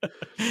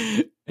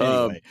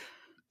 Anyway.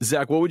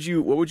 Zach, what would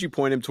you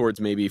point him towards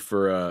maybe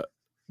for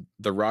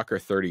the Rocker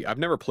 30? I've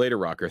never played a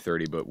Rocker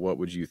 30, but what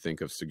would you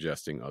think of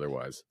suggesting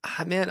otherwise?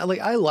 Man,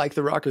 I like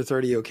the Rocker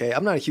 30. Okay.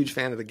 I'm not a huge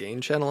fan of the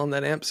gain channel on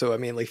that amp. So, I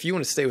mean, like if you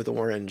want to stay with the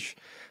orange,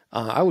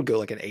 I would go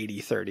like an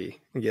 80-30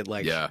 and get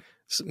like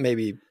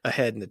maybe a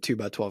head in the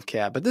 2x12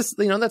 cab. But this,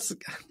 that's,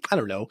 I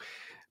don't know.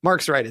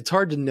 Mark's right. It's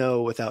hard to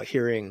know without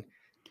hearing.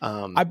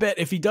 I bet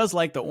if he does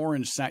like the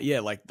orange sound,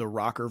 like the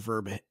Rocker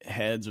Verb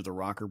heads or the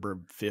Rocker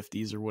Verb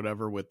 50s or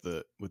whatever with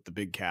the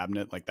big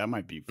cabinet, like that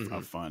might be a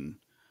fun.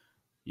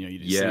 You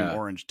just sing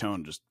orange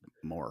tone, just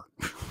more.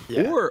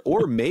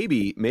 Or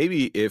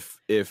maybe if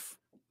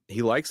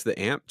he likes the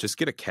amp, just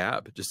get a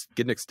cab, just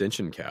get an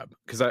extension cab.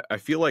 Because I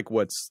feel like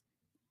what's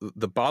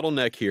the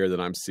bottleneck here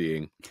that I'm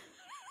seeing,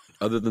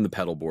 other than the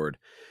pedal board,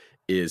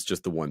 is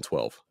just the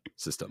 112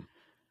 system.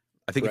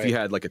 I think if you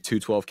had like a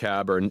 212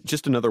 cab or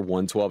just another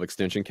 112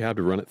 extension cab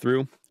to run it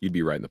through, you'd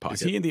be right in the pocket.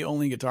 Is he the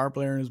only guitar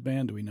player in his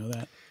band? Do we know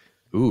that?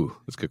 Ooh,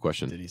 that's a good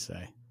question. What did he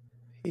say?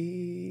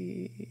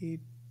 He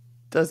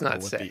does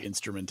not say the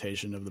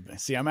instrumentation of the band.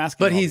 See, I'm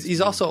asking, but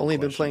he's also only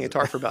been playing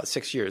guitar for about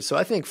 6 years. So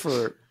I think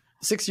for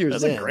 6 years,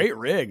 that's a great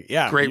rig.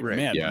 Yeah, great rig.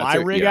 Man, my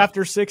rig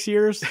after 6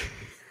 years,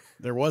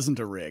 there wasn't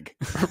a rig.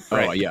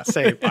 Right. Oh yeah,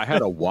 same. I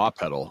had a wah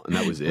pedal, and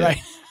that was it.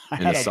 Right.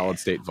 And a solid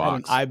state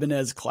Vox. An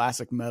Ibanez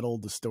classic metal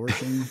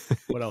distortion.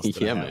 What else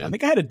did I have? Man. I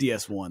think I had a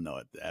DS1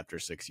 though after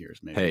 6 years.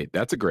 Maybe. Hey,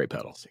 that's a great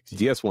pedal.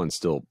 DS1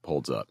 still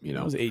holds up.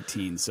 I was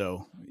 18,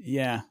 so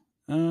yeah.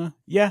 I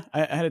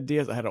had a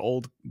DS. I had an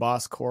old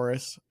Boss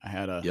chorus. I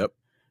had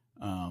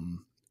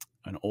an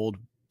old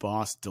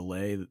Boss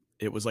delay.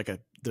 It was like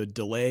the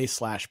delay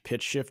 /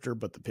 pitch shifter,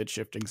 but the pitch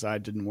shifting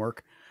side didn't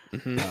work.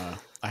 I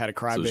had a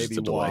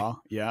Crybaby wah.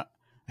 Yeah,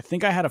 I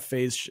think I had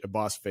a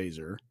Boss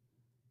phaser.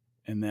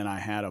 And then I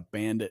had a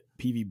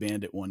PV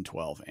Bandit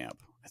 112 amp.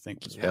 I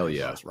think was hell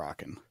I was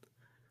rocking.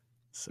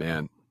 So,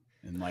 man,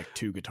 and like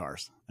 2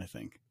 guitars. I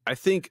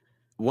think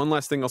one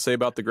last thing I'll say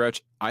about the Gretsch.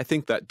 I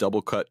think that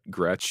double cut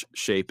Gretsch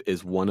shape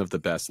is one of the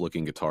best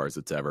looking guitars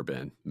that's ever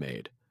been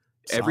made.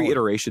 Solid. Every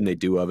iteration they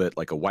do of it,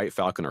 like a White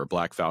Falcon or a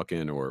Black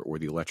Falcon or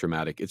the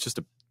Electromatic, it's just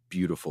a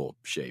beautiful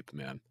shape,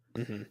 man.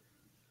 Mm-hmm.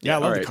 Yeah, I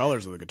love the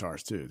colors of the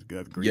guitars too.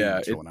 The green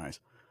is so nice.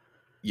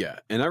 Yeah,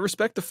 and I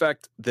respect the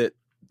fact that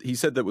he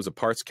said that was a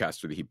parts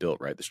caster that he built,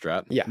 right? The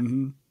Strat? Yeah.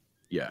 Mm-hmm.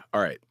 Yeah. All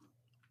right.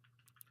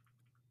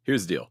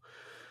 Here's the deal.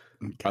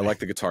 Okay. I like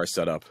the guitar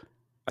setup.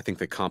 I think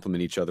they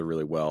complement each other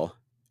really well.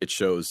 It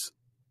shows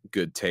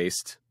good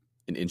taste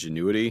and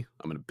ingenuity.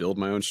 I'm going to build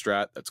my own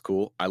Strat. That's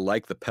cool. I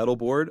like the pedal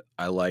board.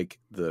 I like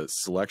the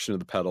selection of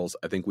the pedals.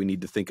 I think we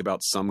need to think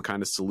about some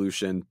kind of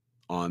solution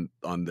on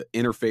the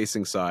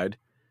interfacing side.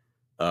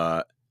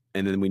 And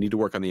then we need to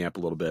work on the amp a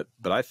little bit.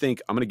 But I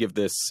think I'm going to give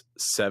this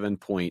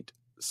 7.6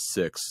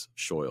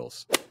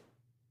 Shoyles.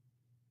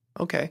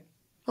 Okay.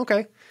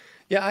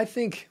 Yeah, I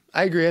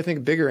agree. I think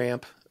a bigger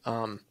amp.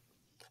 I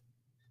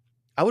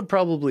would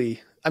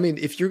probably,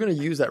 if you're going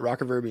to use that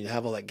Rocker Verb and you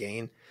have all that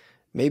gain,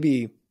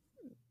 maybe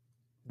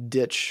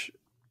ditch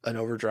an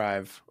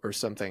overdrive or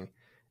something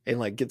and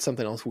like get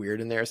something else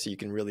weird in there so you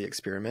can really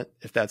experiment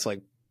if that's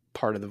like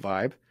part of the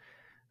vibe.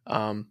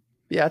 I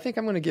think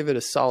I'm going to give it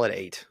a solid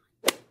 8.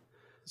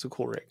 It's a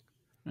cool rig.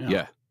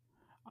 Yeah.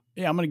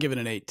 Yeah, I'm going to give it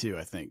an 8 too,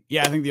 I think.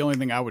 Yeah, I think the only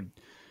thing I would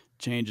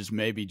change is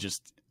maybe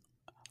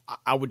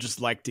I would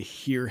just like to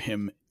hear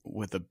him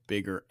with a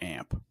bigger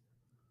amp.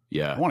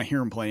 Yeah. I want to hear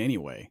him play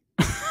anyway.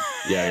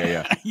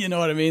 Yeah. You know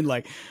what I mean?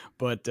 Like,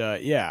 but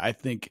yeah, I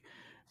think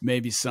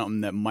maybe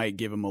something that might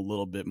give him a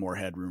little bit more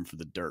headroom for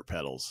the dirt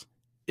pedals.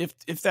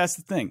 If that's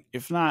the thing.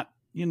 If not,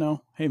 you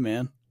know, hey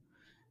man,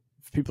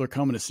 if people are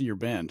coming to see your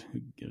band,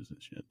 who gives a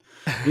shit?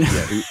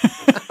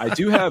 I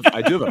do have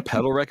a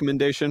pedal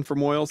recommendation for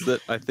Moyles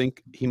that I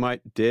think he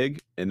might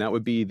dig, and that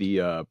would be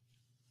the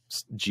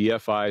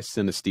GFI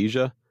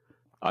Synesthesia.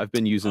 I've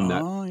been using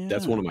that. Yeah.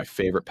 That's one of my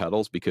favorite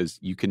pedals because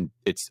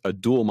it's a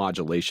dual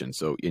modulation.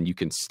 So, and you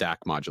can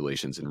stack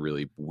modulations in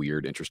really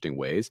weird, interesting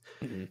ways.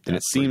 Mm-hmm. And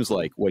it seems cool.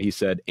 Like what he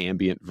said,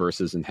 ambient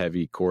verses and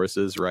heavy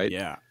choruses, right?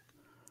 Yeah.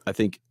 I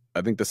think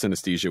the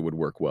Synesthesia would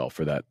work well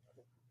for that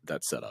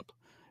setup.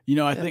 You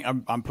know, I think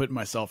I'm putting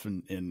myself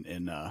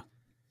in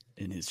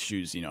his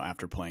shoes, you know,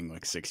 after playing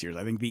like 6 years.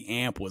 I think the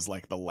amp was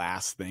like the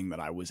last thing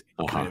that I was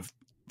kind of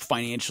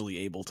financially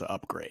able to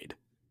upgrade.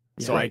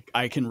 So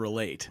I can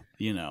relate,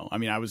 you know. I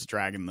mean, I was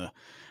dragging I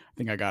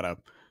think I got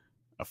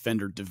a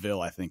Fender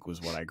DeVille, I think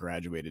was what I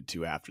graduated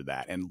to after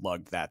that, and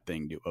lugged that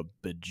thing to a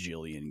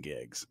bajillion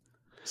gigs.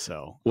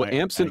 So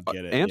amps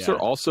are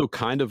also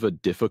kind of a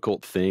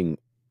difficult thing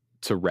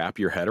to wrap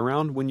your head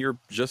around when you're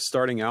just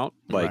starting out.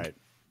 Like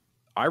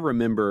I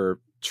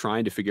remember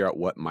trying to figure out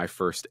what my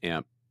first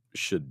amp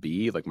should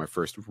be, like my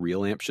first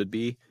real amp should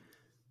be.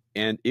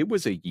 And it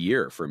was a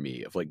year for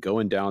me of like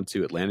going down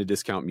to Atlanta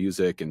Discount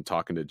Music and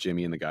talking to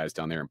Jimmy and the guys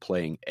down there and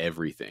playing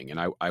everything. And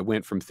I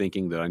went from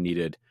thinking that I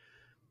needed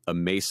a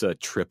Mesa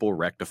triple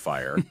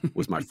rectifier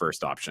was my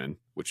first option,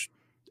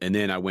 and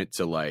then I went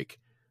to like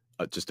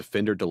just a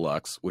Fender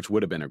Deluxe, which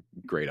would have been a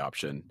great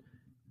option.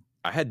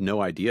 I had no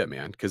idea,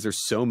 man, because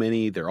there's so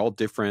many, they're all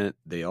different.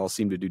 They all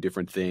seem to do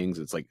different things.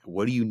 It's like,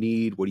 what do you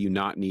need? What do you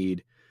not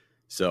need?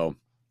 So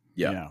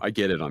yeah. I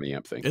get it on the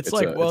amp thing. It's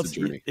like, it's a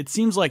journey. It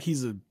seems like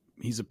he's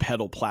a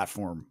pedal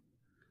platform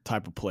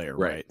type of player,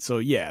 right? So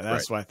yeah,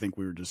 that's why I think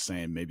we were just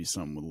saying maybe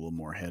something with a little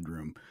more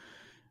headroom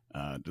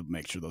to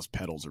make sure those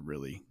pedals are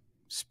really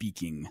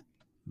speaking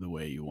the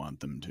way you want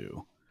them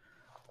to.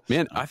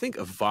 Man, I think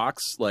a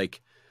Vox,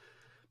 like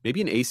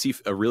maybe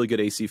a really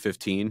good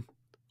AC-15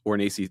 or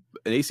an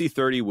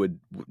AC-30 would,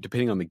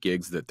 depending on the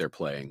gigs that they're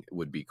playing,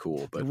 would be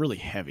cool. But they're really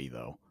heavy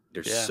though.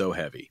 They're so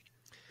heavy.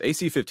 The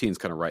AC-15 is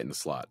kind of right in the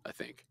slot, I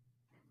think.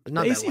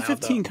 The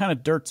AC-15 kind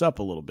of dirts up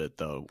a little bit,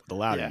 though, the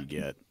louder you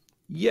get.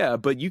 Yeah,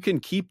 but you can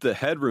keep the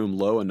headroom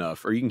low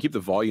enough, or you can keep the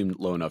volume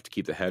low enough to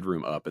keep the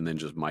headroom up and then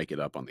just mic it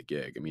up on the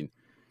gig. I mean,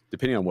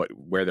 depending on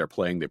where they're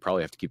playing, they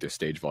probably have to keep their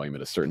stage volume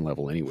at a certain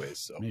level anyways.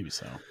 So maybe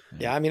so.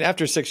 Yeah, I mean,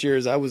 after 6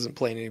 years, I wasn't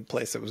playing any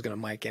place that was going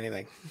to mic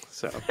anything.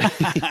 So,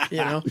 you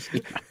know.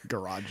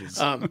 Garages.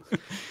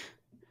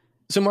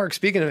 So, Mark,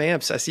 speaking of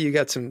amps, I see you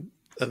got some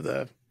of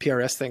the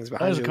PRS things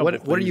behind you.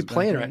 What are you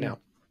playing right now?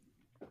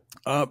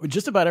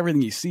 Just about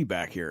everything you see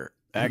back here.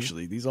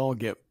 Actually, these all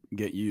get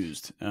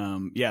used.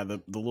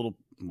 The little,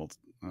 well,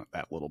 not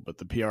that little, but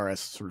the PRS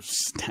sort of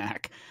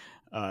stack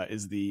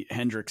is the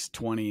Hendrix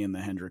 20 and the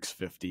Hendrix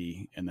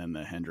 50, and then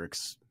the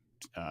Hendrix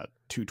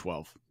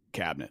 212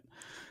 cabinet.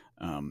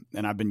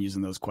 And I've been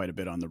using those quite a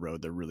bit on the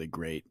road. They're really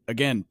great.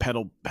 Again,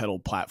 pedal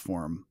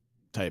platform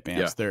type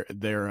amps. Yeah.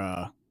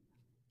 They're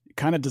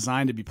kind of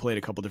designed to be played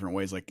a couple different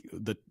ways. Like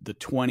the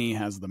 20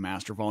 has the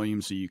master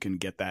volume, so you can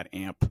get that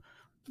amp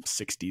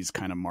 60s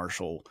kind of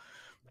Marshall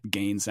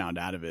gain sound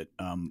out of it.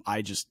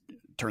 I just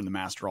turn the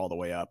master all the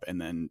way up and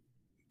then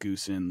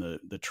goose in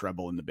the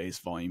treble and the bass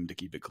volume to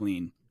keep it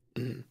clean,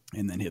 and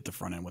then hit the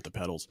front end with the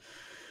pedals.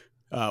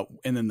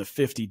 And then the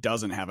 50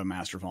 doesn't have a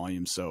master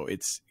volume, so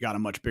it's got a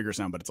much bigger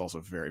sound, but it's also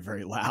very,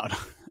 very loud.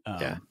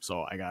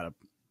 So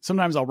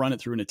sometimes I'll run it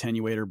through an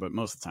attenuator, but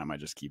most of the time I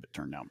just keep it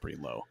turned down pretty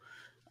low.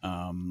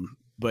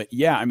 But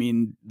yeah, I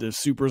mean, the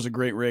Super is a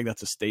great rig.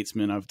 That's a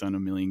Statesman. I've done a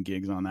million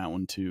gigs on that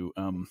one too.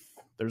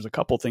 There's a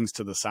couple things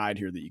to the side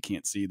here that you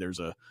can't see. There's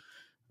a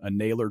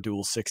Naylor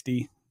Dual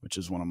 60, which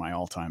is one of my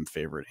all-time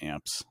favorite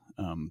amps.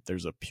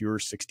 There's a Pure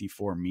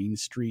 64 Mean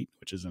Street,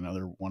 which is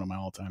another one of my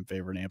all-time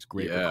favorite amps.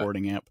 Great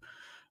recording amp.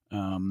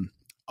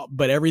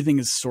 But everything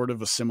is sort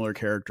of a similar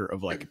character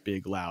of like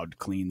big, loud,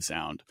 clean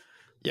sound.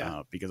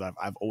 Yeah. Because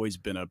I've always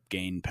been a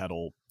gain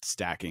pedal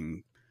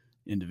stacking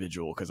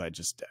individual, because I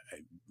just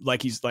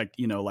like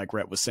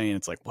Rhett was saying,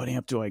 it's like, what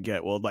amp do I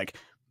get? Well, like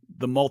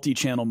the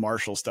multi-channel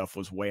Marshall stuff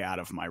was way out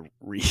of my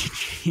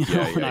reach,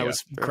 when I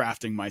was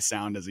crafting my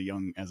sound as a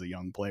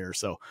young player.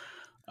 So,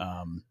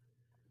 and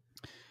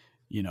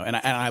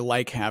I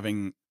like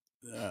having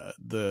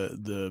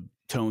the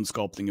tone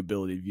sculpting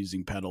ability of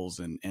using pedals,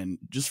 and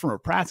just from a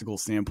practical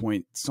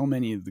standpoint, so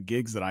many of the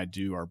gigs that I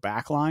do are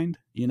backlined.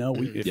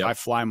 If I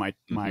fly my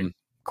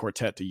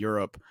quartet to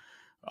Europe,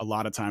 a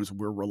lot of times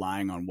we're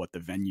relying on what the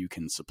venue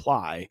can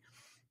supply.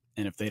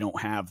 And if they don't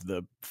have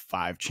the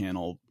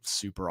 5-channel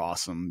super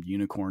awesome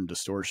unicorn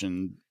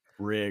distortion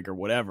rig or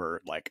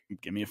whatever, like,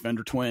 give me a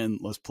Fender Twin,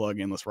 let's plug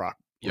in, let's rock.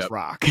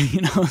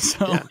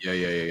 So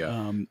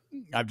yeah.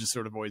 I've just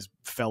sort of always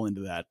fell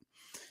into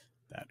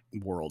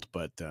world.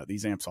 But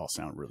these amps all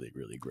sound really,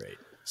 really great.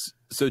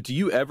 So do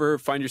you ever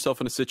find yourself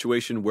in a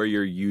situation where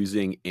you're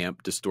using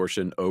amp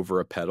distortion over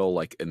a pedal,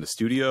 like in the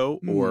studio,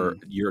 or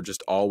you're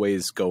just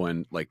always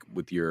going like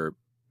with your,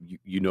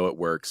 it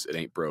works, it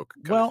ain't broke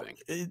kind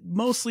of thing?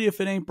 Mostly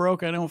if it ain't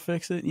broke, I don't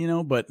fix it,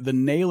 but the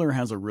Nailer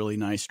has a really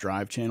nice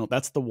drive channel.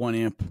 That's the one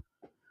amp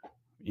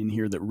in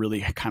here that really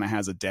kind of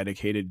has a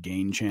dedicated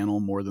gain channel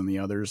more than the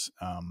others.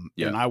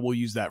 And I will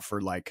use that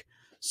for like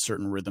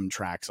certain rhythm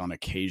tracks on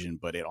occasion,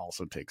 but it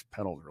also takes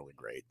pedals really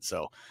great.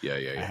 So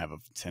I have a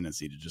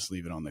tendency to just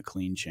leave it on the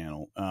clean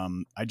channel.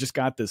 I just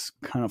got this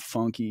kind of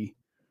funky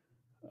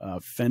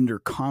Fender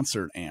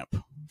concert amp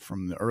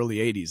from the early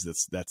 80s.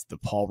 That's the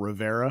Paul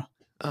Rivera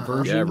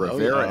version. Yeah,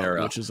 Rivera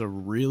era. Which is a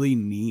really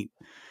neat,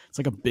 it's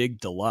like a big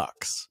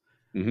deluxe.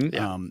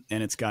 Mm-hmm.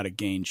 And it's got a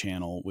gain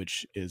channel,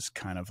 which is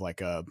kind of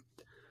like I'm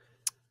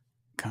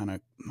trying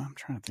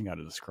to think how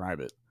to describe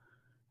it.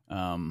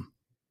 I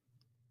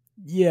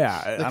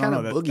don't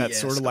know. That's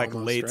sort of like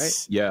almost, late,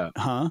 right? Yeah.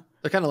 Huh?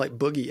 They're kind of like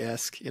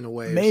boogie-esque in a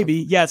way. Maybe.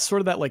 Yeah, it's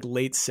sort of that like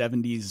late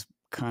 70s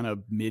kind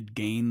of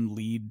mid-gain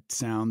lead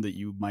sound that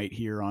you might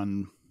hear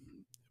on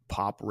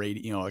pop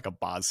radio, like a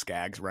Boz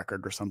Scaggs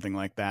record or something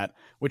like that,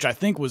 which I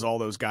think was all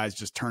those guys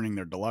just turning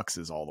their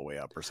deluxes all the way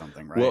up or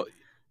something, right? Well,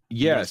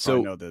 yeah. So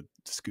I know the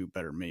scoop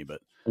better than me,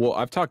 but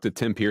I've talked to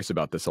Tim Pierce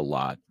about this a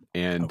lot,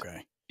 and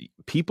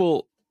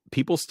people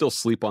still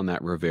sleep on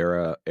that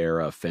Rivera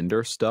era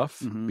Fender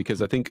stuff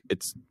because I think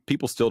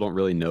people still don't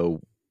really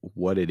know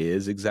what it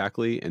is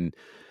exactly, and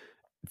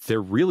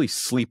they're really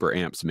sleeper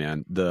amps,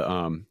 man.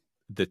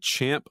 The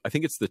Champ, I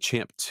think it's the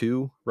Champ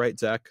 2, right,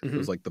 Zach? It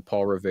was like the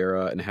Paul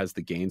Rivera, and it has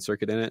the gain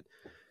circuit in it.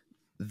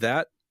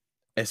 That,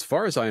 as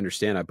far as I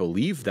understand, I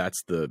believe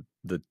that's the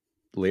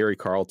Larry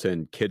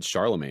Carlton Kid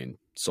Charlemagne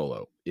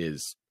solo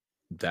is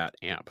that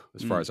amp,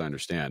 as far as I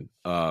understand.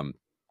 But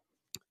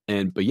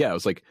yeah, I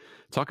was like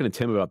talking to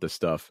Tim about this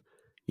stuff.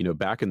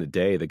 Back in the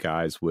day, the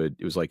guys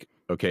it was like,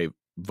 okay,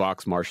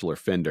 Vox, Marshall, or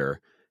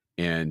Fender,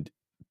 and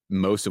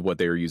most of what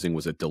they were using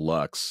was a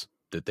deluxe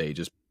that they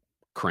just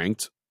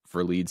cranked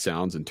for lead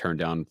sounds and turned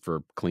down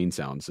for clean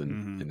sounds,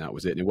 and that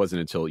was it. And it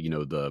wasn't until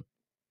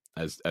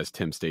as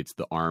Tim states,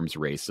 the arms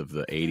race of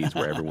the 80s,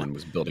 where everyone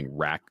was building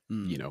rack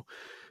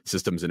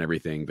systems and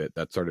everything,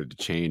 that started to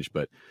change.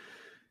 But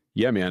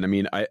yeah, man, I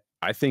mean,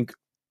 I think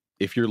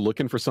if you're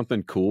looking for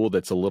something cool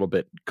that's a little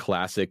bit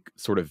classic,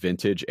 sort of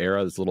vintage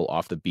era, that's a little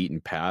off the beaten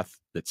path,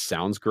 that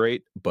sounds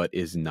great but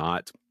is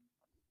not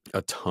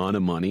a ton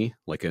of money,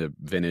 like a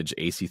vintage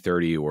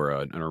AC30 or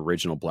an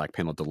original Black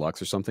Panel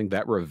Deluxe or something,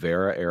 that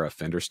Rivera era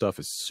Fender stuff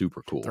is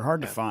super cool. They're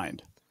hard to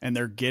find, and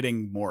they're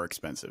getting more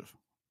expensive.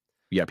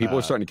 Yeah, people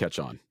are starting to catch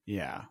on.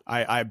 Yeah,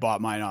 I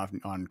bought mine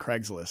on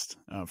Craigslist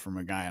from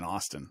a guy in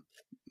Austin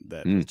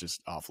that was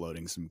just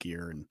offloading some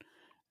gear, and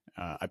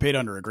I paid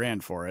under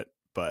 $1,000 for it,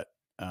 but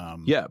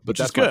but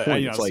that's good. My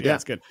point.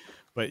 It's good.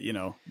 But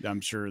I'm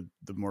sure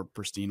the more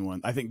pristine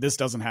one, I think this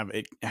doesn't have,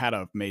 it had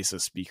a Mesa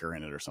speaker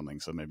in it or something,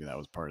 so maybe that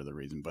was part of the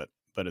reason. But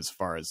as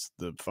far as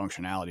the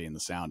functionality and the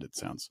sound, it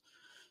sounds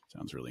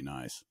really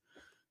nice.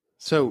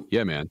 So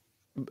yeah, man,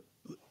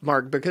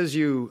 Mark, because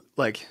you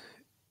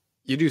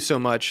do so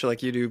much,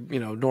 like you do,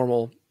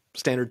 normal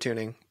standard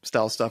tuning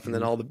style stuff, and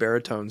then all the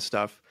baritone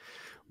stuff.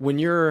 When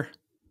you're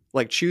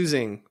like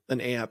choosing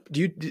an amp,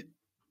 do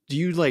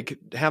you like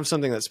have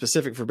something that's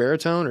specific for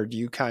baritone, or do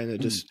you kind of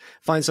just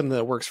find something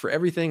that works for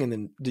everything and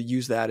then to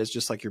use that as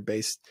just like your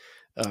bass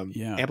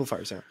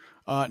amplifier sound?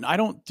 I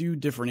don't do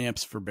different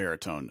amps for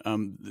baritone.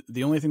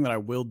 The only thing that I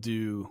will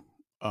do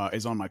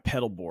is on my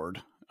pedal board,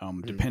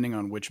 depending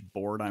on which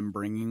board I'm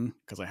bringing,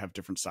 because I have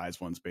different size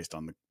ones based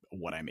on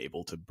what I'm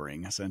able to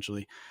bring,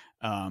 essentially.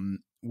 I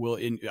will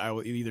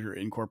either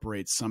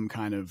incorporate some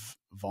kind of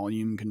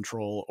volume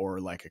control or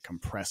like a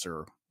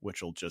compressor,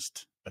 which will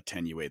just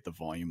attenuate the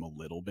volume a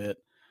little bit.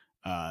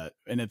 And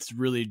it's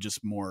really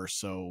just more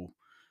so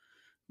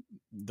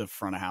the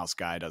front of house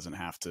guy doesn't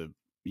have to,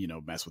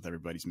 mess with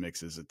everybody's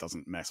mixes. It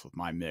doesn't mess with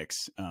my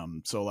mix.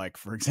 So like,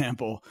 for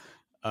example,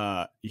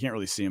 you can't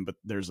really see them, but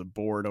there's a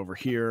board over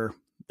here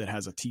that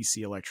has a TC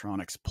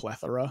Electronics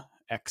Plethora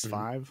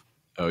X5.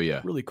 Oh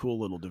yeah. Really cool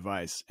little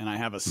device. And I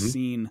have a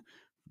scene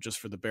just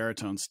for the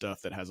baritone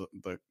stuff that has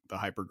the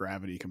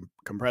hypergravity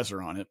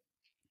compressor on it,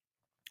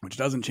 which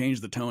doesn't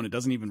change the tone. It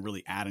doesn't even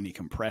really add any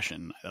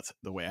compression. That's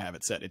the way I have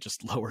it set. It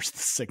just lowers the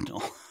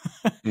signal.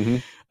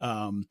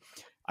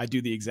 I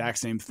do the exact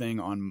same thing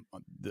on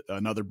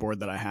another board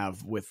that I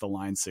have with the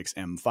Line 6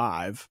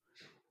 M5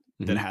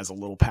 that has a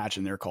little patch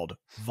in there called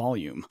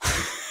volume.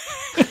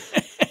 I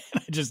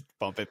just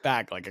bump it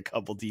back like a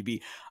couple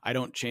dB. I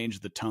don't change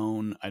the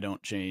tone. I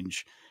don't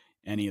change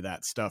any of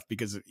that stuff,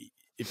 because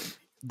if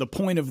the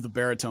point of the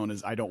baritone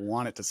is I don't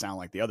want it to sound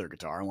like the other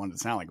guitar. I want it to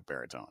sound like a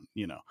baritone,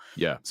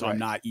 Yeah. So I'm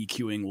not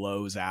EQing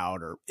lows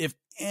out, or if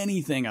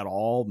anything at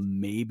all,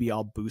 maybe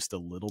I'll boost a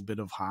little bit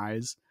of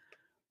highs.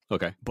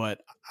 Okay.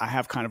 But I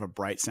have kind of a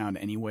bright sound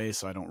anyway,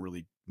 so I don't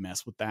really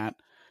mess with that.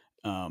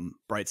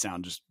 Bright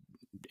sound just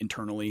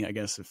internally, I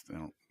guess, if I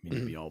don't mean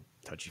to be all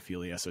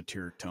touchy-feely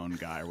esoteric tone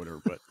guy or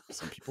whatever, but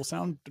some people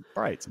sound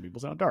bright, some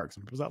people sound dark,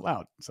 some people sound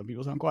loud, some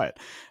people sound quiet.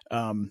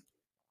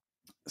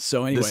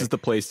 So anyway, this is the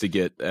place to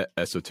get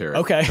esoteric.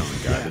 Okay. Tone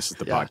guy. This is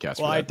the podcast.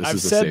 Well, for that.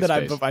 I've said that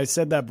I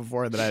said that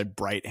before, that I had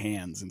bright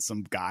hands, and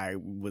some guy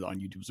was on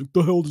YouTube was like,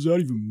 "The hell does that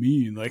even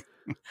mean?" Like,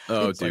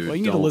 oh, dude, like, well,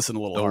 you need to listen a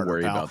little don't harder.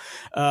 Worry pal.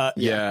 about.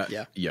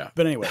 Yeah.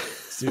 But anyway,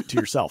 to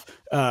yourself.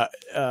 So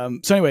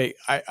anyway,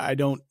 I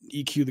don't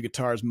EQ the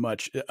guitars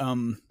much.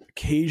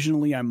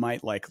 Occasionally, I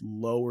might like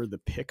lower the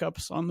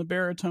pickups on the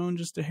baritone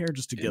just a hair,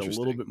 just to get a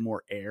little bit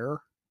more air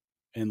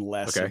and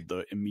less of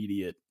the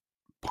immediate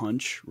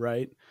punch.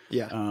 Right.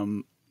 Yeah.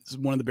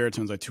 One of the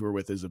baritones I tour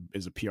with is a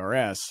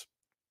PRS,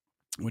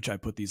 which I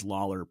put these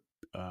Lawler,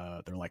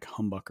 they're like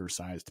humbucker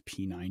sized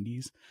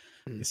P90s.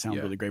 They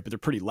sound really great, but they're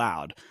pretty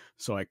loud.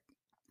 So I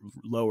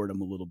lowered them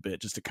a little bit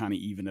just to kind of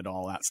even it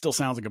all out. Still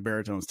sounds like a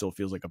baritone, still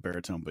feels like a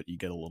baritone, but you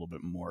get a little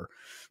bit more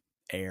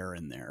air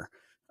in there.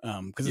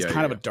 Cause it's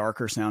kind of a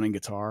darker sounding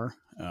guitar.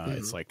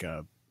 It's like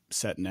a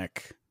set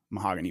neck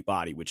mahogany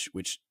body,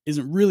 which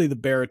isn't really the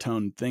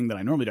baritone thing that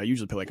I normally do. I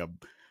usually play like a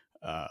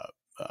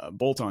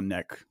bolt on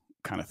neck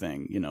kind of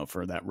thing,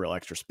 for that real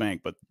extra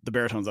spank. But the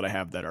baritones that I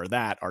have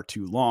that are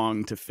too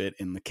long to fit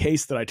in the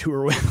case that I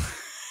tour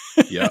with.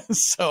 Yeah.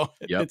 So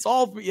it's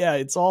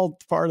all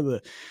part of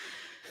the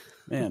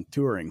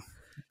touring.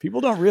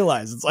 People don't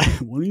realize it's like,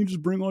 why don't you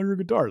just bring all your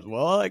guitars?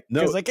 Well,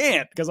 because I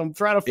can't, because I'm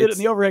trying to fit it in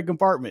the overhead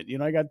compartment.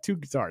 I got 2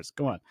 guitars.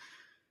 Come on.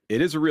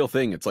 It is a real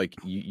thing. It's like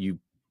you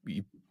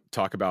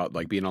talk about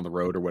like being on the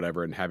road or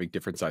whatever and having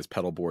different size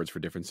pedal boards for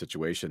different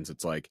situations.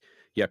 It's like,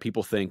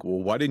 people think,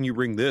 well, why didn't you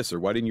bring this? Or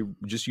why didn't you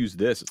just use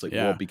this? It's like,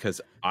 well,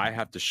 because I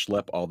have to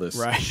schlep all this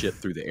shit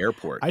through the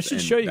airport. I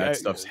should show you. That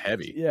stuff's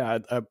heavy. Yeah.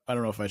 I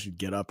don't know if I should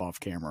get up off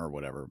camera or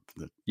whatever.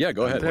 Yeah,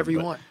 go ahead. Whatever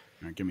you want.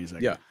 All right, give me a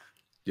second.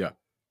 Yeah.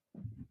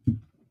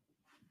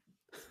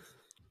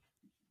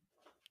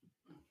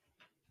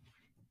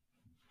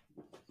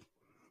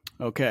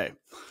 Okay.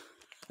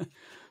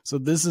 So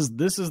this is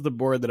the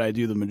board that I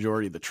do the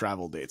majority of the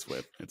travel dates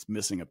with. It's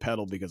missing a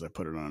pedal because I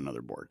put it on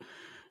another board.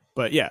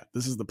 But yeah,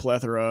 this is the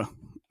Plethora.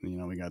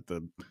 We got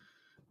the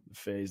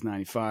Phase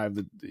 95,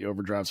 the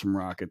overdrives from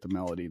Rocket, the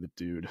Melody, the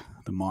Dude,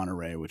 the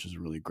Monterey, which is a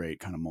really great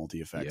kind of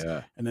multi-effect.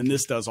 Yeah. And then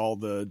this does all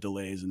the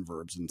delays and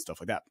verbs and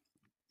stuff like that.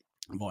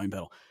 Volume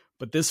pedal.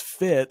 But this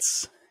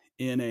fits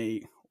in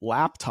a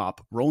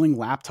rolling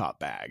laptop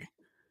bag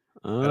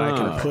that I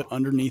can put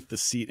underneath the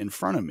seat in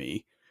front of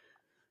me.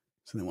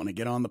 So then when I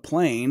get on the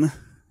plane,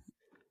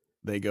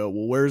 they go,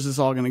 well, where's this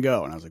all going to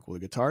go? And I was like, well, the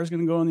guitar is going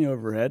to go on the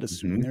overhead,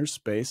 assuming there's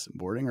space. I'm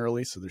boarding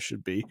early, so there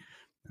should be.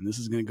 And this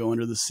is going to go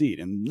under the seat.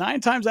 And 9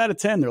 times out of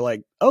 10, they're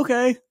like,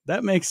 okay,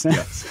 that makes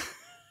sense.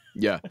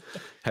 Yeah.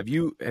 Have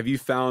you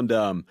found,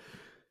 are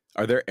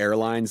there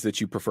airlines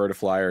that you prefer to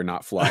fly or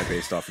not fly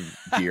based off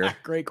of gear?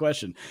 Great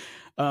question.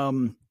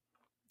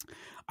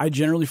 I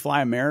generally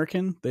fly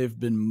American. They've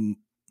been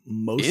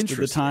most of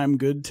the time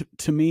good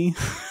to me.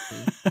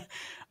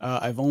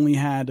 I've only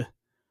had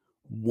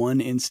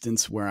one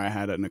instance where I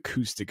had an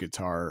acoustic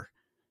guitar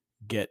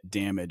get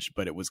damaged,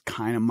 but it was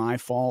kind of my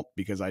fault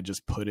because I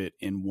just put it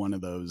in one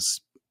of those,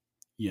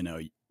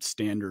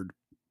 standard,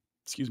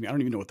 I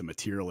don't even know what the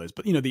material is,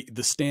 but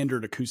the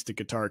standard acoustic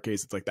guitar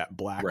case, it's like that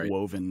black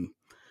woven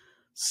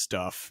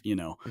stuff,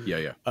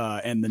 Yeah.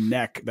 And the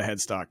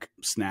headstock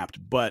snapped,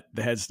 but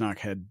the headstock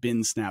had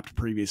been snapped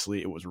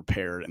previously. It was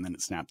repaired and then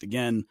it snapped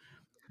again.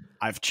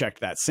 I've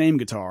checked that same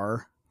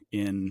guitar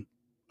in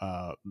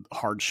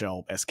hard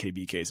shell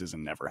SKB cases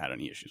and never had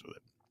any issues with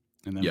it.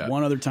 And then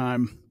one other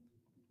time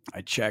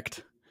I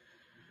checked,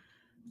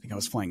 I think I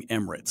was flying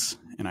Emirates,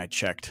 and I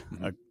checked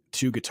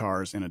 2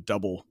 guitars in a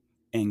double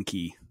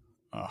Enki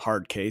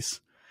hard case,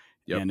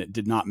 and it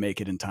did not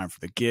make it in time for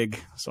the gig.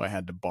 So I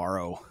had to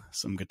borrow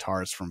some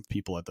guitars from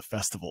people at the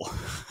festival.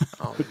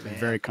 Oh, man.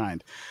 Very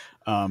kind.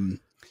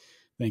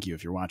 Thank you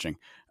if you're watching.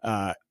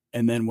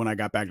 And then when I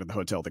got back to the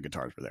hotel, the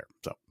guitars were there.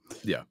 So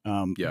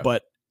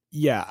but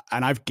yeah,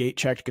 and I've gate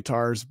checked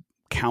guitars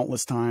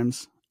countless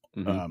times.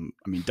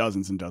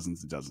 Dozens and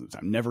dozens and dozens of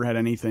times. Never had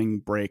anything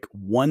break.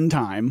 One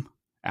time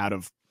out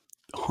of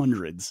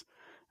hundreds,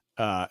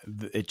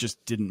 it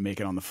just didn't make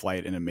it on the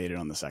flight, and it made it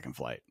on the second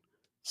flight.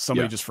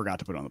 Somebody just forgot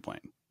to put it on the plane.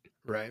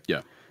 Right.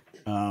 Yeah.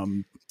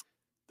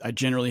 There's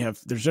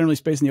generally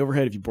space in the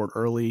overhead if you board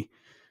early.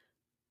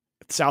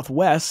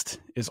 Southwest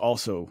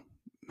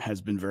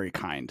has been very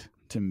kind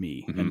to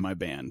me and my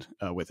band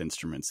with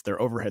instruments. Their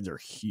overheads are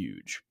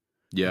huge.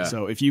 Yeah.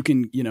 So if you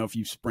can, if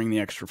you spring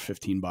the extra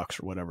 $15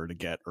 or whatever to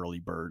get early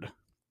bird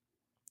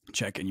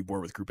check and you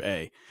board with Group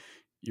A,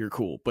 you're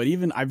cool. But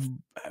even I've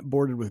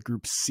boarded with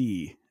Group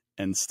C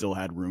and still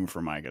had room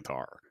for my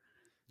guitar.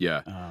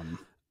 Yeah.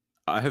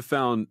 I have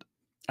found.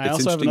 I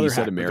also have another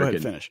hack. Go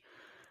ahead, finish.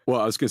 Well,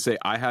 I was going to say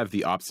I have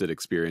the opposite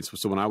experience.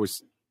 So when I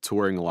was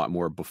touring a lot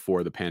more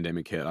before the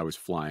pandemic hit, I was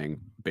flying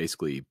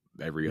basically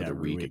every other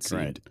week it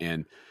seemed. Right.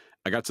 And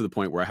I got to the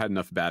point where I had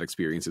enough bad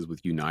experiences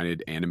with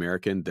United and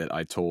American that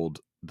I told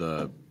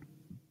the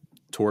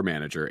tour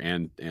manager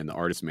and the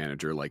artist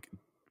manager, like,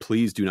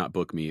 please do not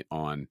book me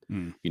on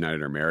Mm.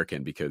 United or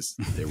American because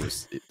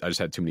I just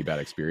had too many bad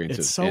experiences.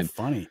 It's so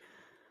funny.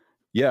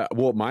 Yeah.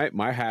 Well,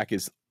 my hack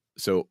is,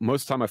 so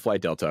most of the time I fly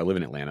Delta. I live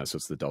in Atlanta, so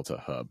it's the Delta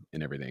hub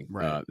and everything.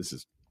 Right. This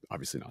is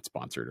obviously not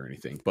sponsored or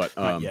anything, but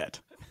Not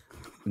yet.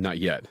 Not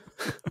yet.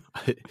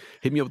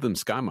 Hit me up with them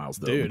Sky Miles,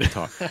 though. Dude. We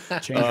can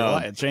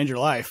talk. Change your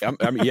life.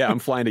 I'm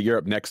flying to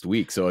Europe next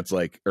week, so it's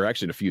like, or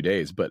actually in a few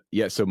days. But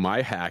yeah, so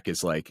my hack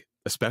is like,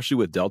 especially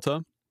with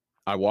Delta,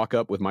 I walk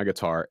up with my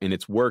guitar, and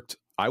it's worked.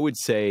 I would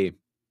say,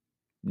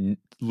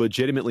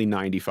 legitimately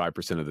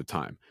 95% of the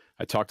time.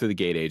 I talk to the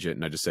gate agent,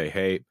 and I just say,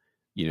 hey,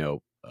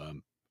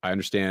 I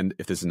understand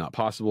if this is not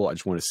possible. I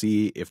just want to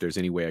see if there's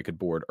any way I could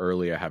board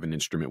early. I have an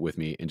instrument with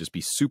me, and just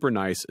be super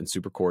nice and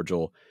super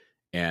cordial.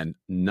 And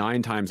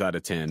 9 times out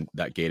of 10,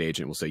 that gate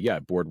agent will say, yeah,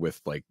 board with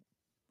like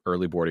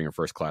early boarding or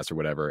first class or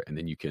whatever. And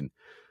then you can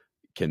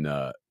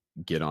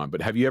get on.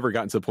 But have you ever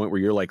gotten to the point where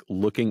you're like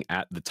looking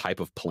at the type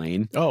of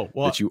plane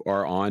that you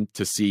are on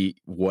to see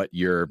what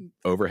your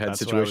overhead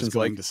situation is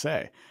like? To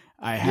say,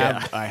 I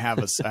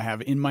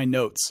have in my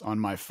notes on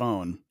my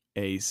phone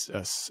a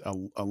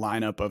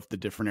lineup of the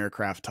different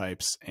aircraft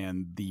types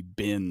and the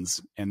bins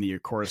and the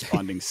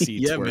corresponding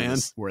seats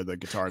where the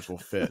guitars will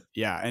fit.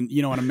 Yeah. And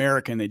an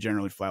American, they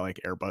generally fly like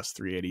Airbus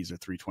 380s or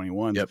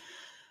 321s.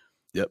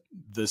 Yep.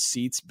 The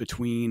seats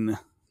between,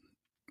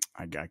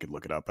 I could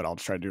look it up, but I'll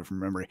try to do it from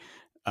memory.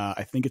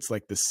 I think it's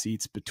like the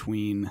seats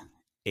between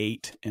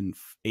 8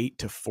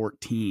 to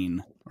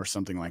 14 or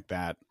something like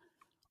that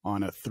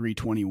on a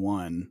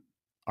 321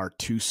 are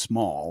too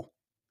small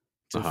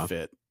to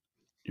fit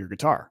your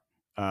guitar.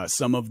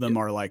 Some of them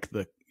are like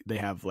they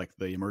have like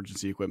the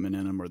emergency equipment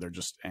in them, or they're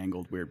just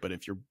angled weird. But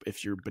if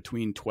you're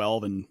between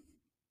 12 and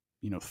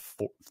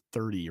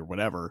 30 or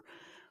whatever,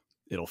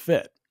 it'll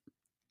fit.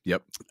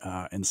 Yep.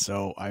 And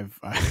so I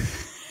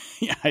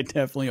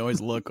definitely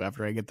always look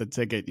after I get the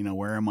ticket,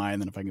 where am I?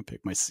 And then if I can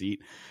pick my seat,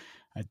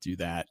 I do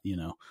that,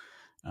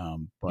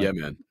 but, yeah,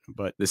 man.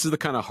 But this is the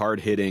kind of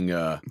hard hitting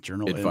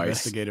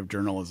investigative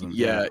journalism.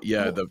 Yeah.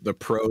 The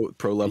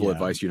pro level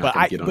advice you're not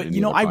going to get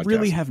on. But I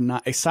really have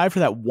not, aside for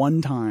that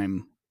one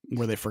time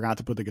where they forgot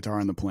to put the guitar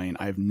on the plane,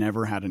 I've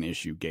never had an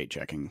issue gate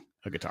checking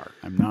a guitar.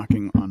 I'm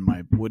knocking on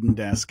my wooden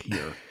desk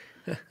here.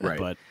 Right.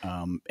 But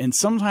and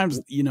sometimes,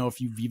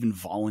 if you've even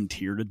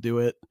volunteered to do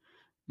it,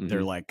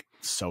 they're like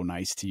so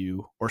nice to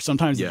you. Or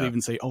sometimes they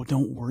even say, "Oh,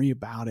 don't worry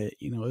about it.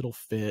 It'll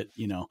fit."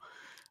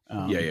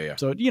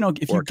 So if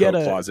you get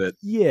a closet,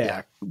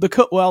 the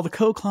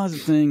coat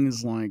closet thing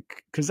is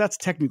like, because that's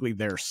technically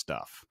their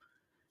stuff.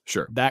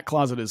 Sure, that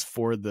closet is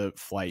for the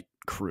flight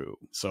crew.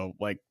 So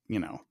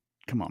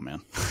come on,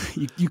 man,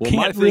 you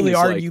can't really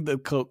argue the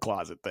coat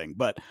closet thing.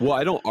 But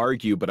I don't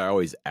argue, but I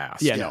always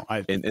ask. Yeah, no,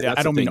 I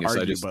don't mean to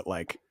argue, but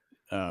like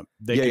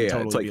they can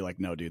totally be like,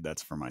 no, dude,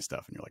 that's for my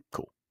stuff, and you're like,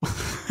 cool.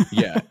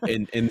 Yeah,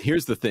 and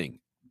here's the thing,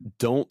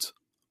 don't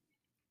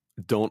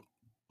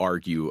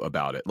argue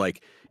about it.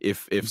 Like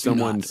if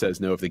someone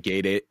says no, if the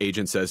gate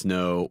agent says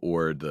no,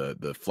 or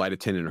the flight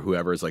attendant or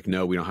whoever is like,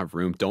 no, we don't have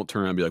room, don't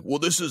turn around and be like, well,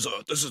 this is a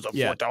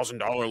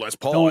 $4,000 Les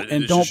Paul.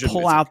 Don't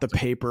pull out the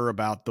paper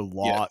about the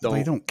law.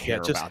 They don't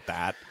care about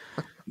that.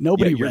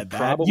 Nobody read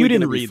that. You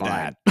didn't read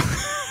that.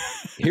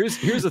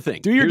 Here's the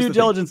thing. Do your due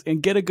diligence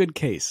and get a good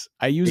case.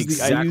 I use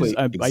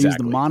the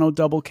mono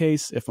double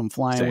case if I'm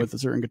flying with a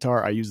certain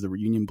guitar. I use the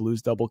Reunion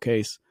Blues double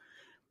case.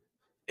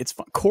 It's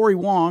fun. Corey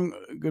Wong,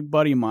 a good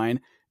buddy of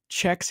mine,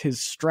 checks his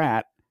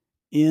Strat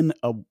in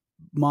a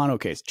mono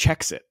case.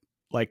 Checks it,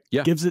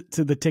 gives it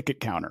to the ticket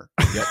counter.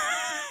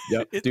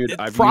 Yep. Dude,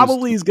 it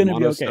probably is going to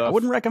be okay. Stuff. I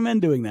wouldn't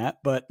recommend doing that,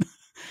 but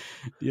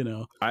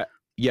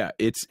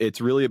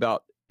it's really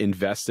about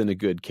invest in a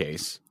good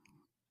case.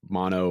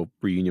 Mono,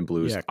 Reunion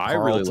Blues. Yeah, I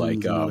really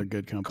like another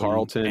good company.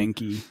 Carlton,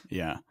 Enki.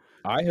 Yeah,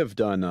 I have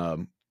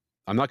done.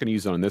 I'm not going to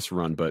use it on this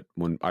run, but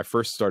when I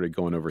first started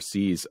going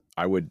overseas,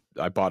 I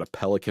bought a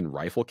Pelican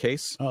rifle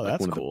case. Oh,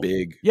 that's one cool. Of the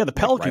big, the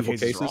Pelican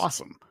cases are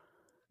awesome.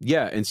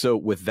 Yeah, and so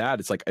with that,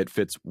 it's like it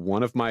fits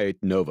one of my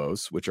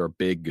Novos, which are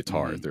big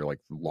guitars. They're like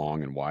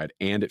long and wide,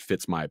 and it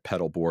fits my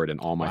pedal board and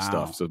all my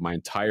stuff. So my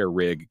entire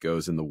rig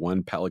goes in the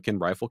one Pelican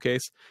rifle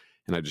case,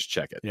 and I just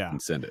check it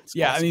and send it. It's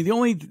awesome. I mean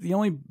the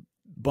only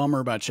bummer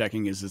about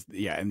checking is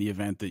in the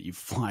event that you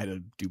fly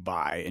to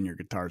Dubai and your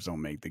guitars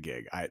don't make the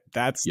gig,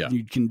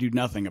 you can do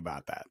nothing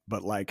about that.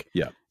 But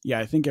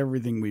I think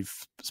everything we've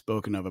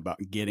spoken of about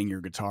getting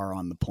your guitar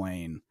on the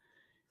plane,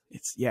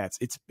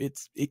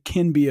 it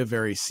can be a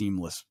very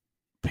seamless,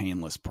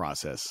 painless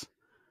process.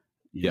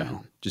 You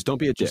know? Just don't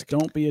be a dick. Just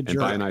don't be a jerk.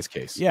 And buy a nice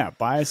case. Yeah,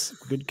 buy a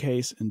good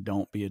case and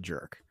don't be a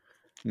jerk.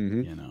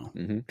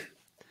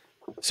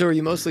 So are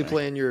you mostly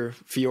playing your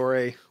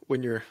Fiore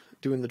when you're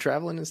doing the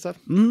traveling and stuff?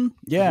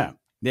 Yeah.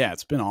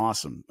 It's been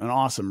awesome. An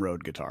awesome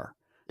road guitar.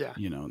 Yeah.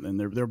 And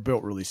they're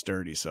built really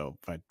sturdy. So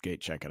if I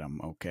gate check it,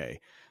 I'm okay.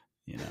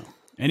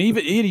 And it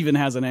even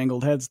has an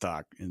angled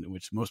headstock,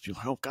 which most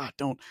people, oh God,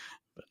 don't.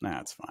 But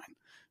it's fine.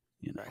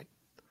 Right.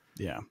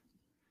 Yeah.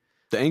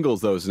 The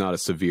angles though is not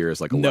as severe as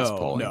like a Les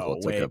Paul angle.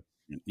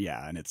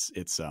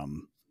 It's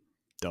and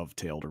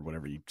dovetailed or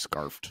whatever, you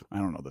scarfed. I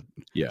don't know,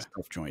 the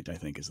scarf joint, I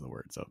think, is the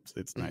word. So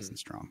it's nice and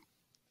strong.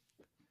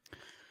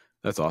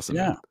 That's awesome.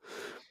 Yeah. Man.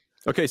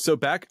 Okay, so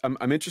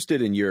I'm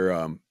interested in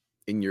your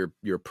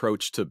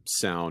approach to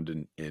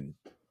sound and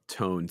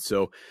tone.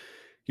 So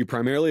you're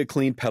primarily a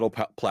clean pedal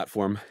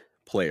platform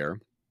player.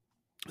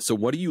 So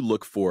what do you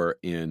look for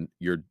in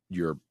your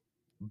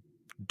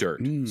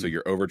dirt? So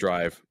your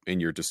overdrive and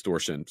your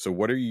distortion. So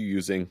what are you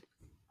using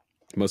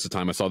most of the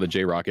time? I saw the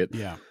J-Rocket.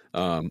 Yeah.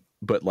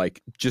 But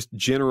like just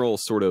general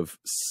sort of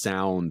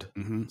sound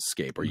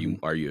scape. Are you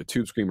a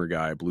Tube Screamer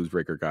guy, a Blues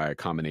Breaker guy, a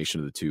combination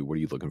of the two? What are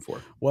you looking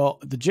for? Well,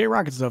 the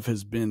J-Rocket stuff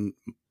has been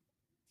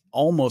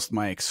almost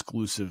my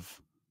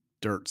exclusive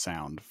dirt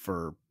sound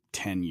for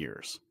 10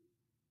 years.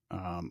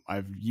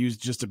 I've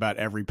used just about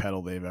every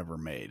pedal they've ever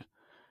made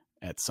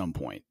at some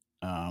point.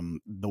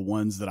 The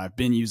ones that I've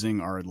been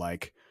using are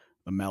like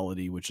the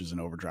Melody, which is an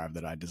overdrive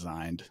that I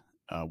designed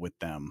with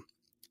them.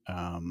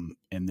 And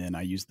then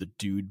I use the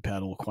Dude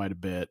pedal quite a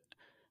bit.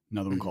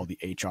 Another one called the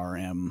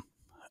HRM.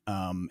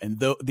 And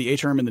the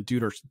HRM and the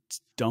Dude are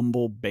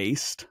Dumble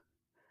based,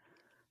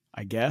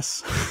 I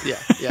guess.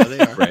 Yeah, they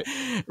are.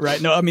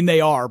 Right. No, I mean,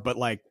 they are, but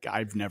like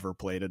I've never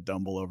played a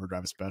Dumble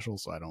overdrive special,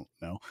 so I don't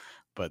know,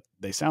 but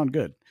they sound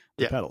good,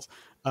 the pedals.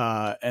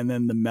 And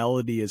then the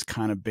Melody is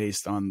kind of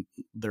based on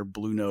their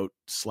Blue Note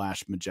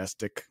 /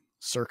 Majestic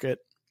circuit.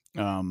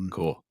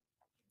 Cool.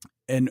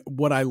 And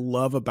what I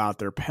love about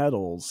their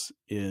pedals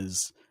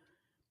is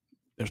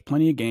there's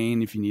plenty of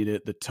gain if you need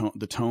it.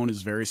 The tone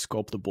is very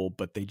sculptable,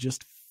 but they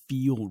just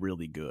feel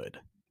really good.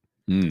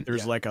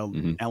 There's like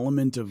a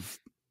element of,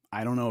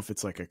 I don't know if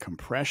it's like a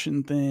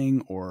compression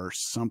thing or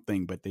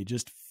something, but they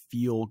just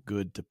feel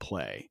good to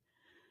play.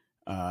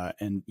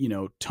 And you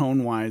know,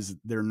 tone wise,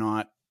 they're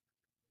not,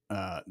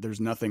 there's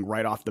nothing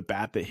right off the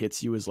bat that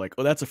hits you as like,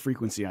 oh, that's a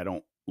frequency I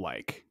don't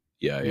like.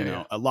 You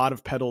know, a lot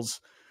of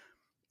pedals,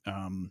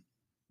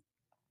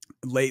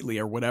 lately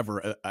or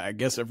whatever, I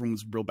guess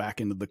everyone's real back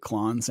into the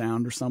Klon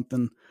sound or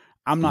something.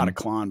 I'm not a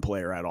Klon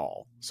player at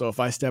all. So if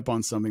I step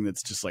on something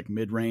that's just like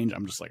mid-range,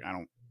 I'm just like, I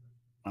don't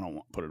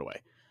want to put it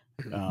away.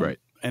 Right.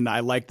 And I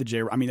like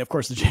the I mean, of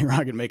course the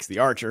J-Rocket makes the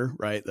Archer,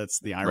 right? That's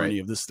the irony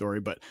of this story,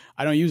 but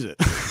I don't use it.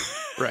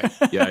 Right.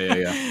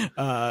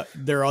 Yeah.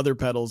 Their other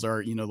pedals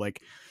are, you know,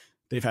 like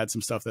they've had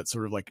some stuff that's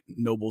sort of like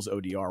Noble's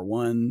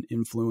ODR1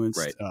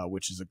 influenced,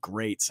 which is a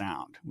great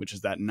sound, which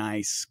is that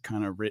nice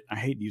kind of I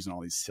hate using all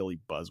these silly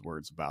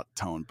buzzwords about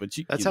tone, but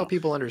that's how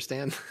people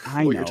understand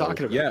what you're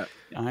talking about. Yeah,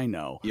 I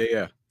know.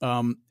 Yeah.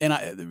 And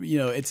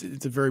it's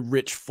a very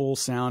rich, full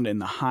sound,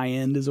 and the high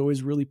end is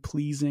always really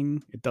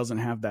pleasing. It doesn't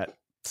have that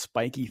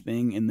spiky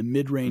thing, and the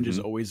mid range is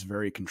always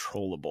very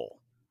controllable.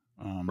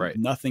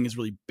 Nothing is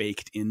really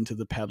baked into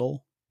the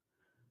pedal.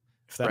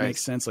 If that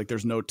makes sense, like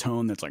there's no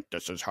tone that's like,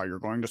 this is how you're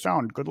going to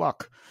sound. Good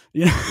luck.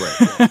 You know,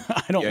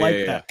 I don't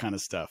like that kind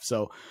of stuff.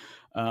 So,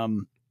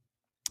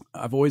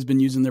 I've always been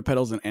using their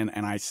pedals and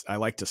I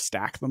like to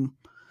stack them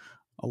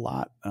a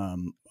lot.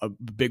 A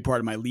big part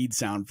of my lead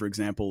sound, for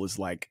example, is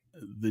like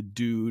the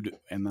Dude,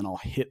 and then I'll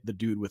hit the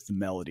Dude with the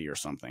Melody or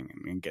something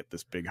and get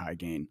this big high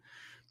gain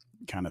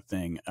kind of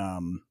thing.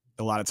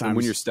 A lot of times, and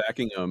when you're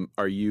stacking them,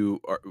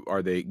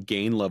 are they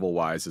gain level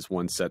wise? Is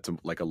one set to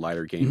like a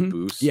lighter gain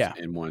boost,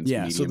 and one's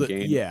medium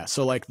gain? Yeah,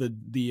 so like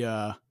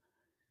the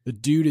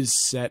Dude is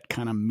set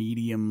kind of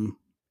medium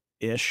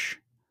ish.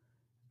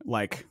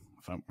 Like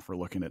if we're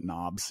looking at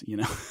knobs, you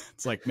know,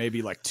 it's like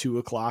maybe like 2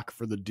 o'clock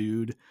for the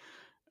Dude,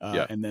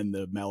 and then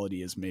the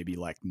Melody is maybe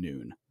like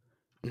noon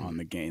on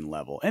the gain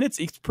level, and it's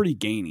pretty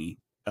gainy.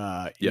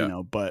 You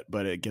know, but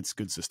it gets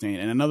good sustain.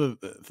 And another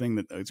thing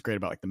that it's great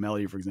about like the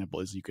Melody, for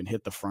example, is you can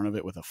hit the front of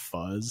it with a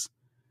fuzz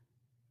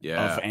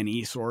of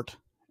any sort,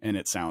 and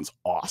it sounds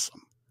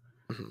awesome.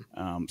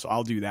 So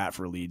I'll do that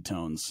for lead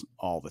tones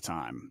all the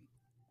time.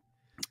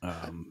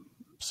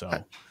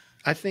 So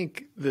I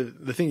think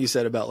the thing you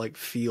said about like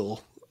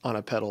feel on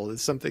a pedal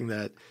is something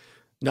that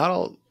not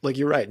all, like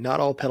you're right,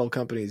 not all pedal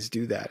companies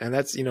do that. And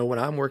that's, you know, when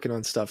I'm working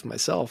on stuff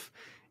myself,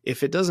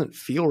 if it doesn't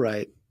feel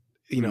right,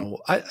 you know,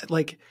 I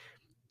like,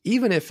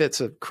 even if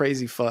it's a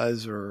crazy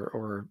fuzz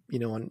or you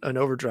know, an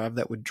overdrive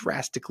that would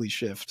drastically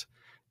shift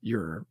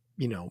your,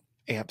 you know,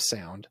 amp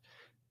sound,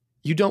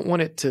 you don't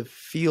want it to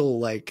feel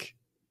like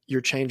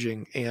you're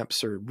changing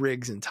amps or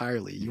rigs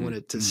entirely. You want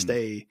it to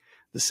stay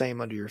the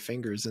same under your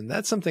fingers. And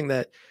that's something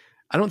that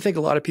I don't think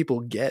a lot of people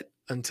get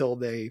until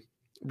they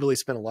really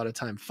spend a lot of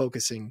time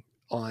focusing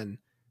on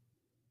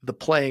the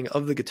playing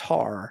of the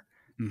guitar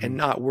and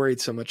not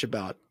worried so much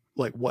about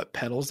like what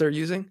pedals they're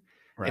using.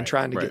 And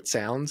trying to get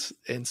sounds.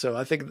 And so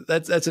I think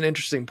that's an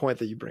interesting point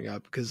that you bring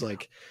up, because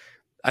like,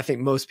 I think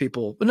most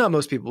people, but not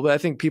most people, but I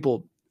think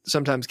people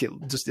sometimes get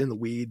just in the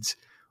weeds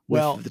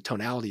with the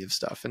tonality of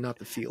stuff and not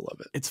the feel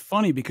of it. It's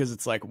funny because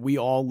it's like, we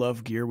all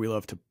love gear. We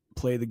love to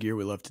play the gear.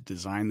 We love to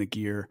design the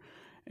gear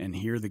and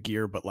hear the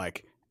gear. But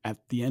like at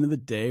the end of the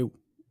day,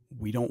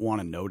 we don't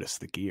want to notice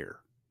the gear.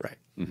 Right.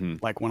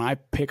 Like when I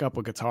pick up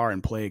a guitar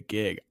and play a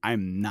gig,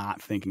 I'm not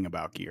thinking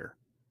about gear.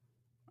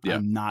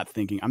 I'm not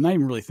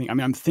even really thinking. I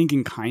mean, I'm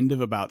thinking kind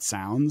of about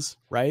sounds,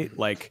 right?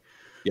 Like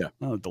Yeah.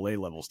 oh, the delay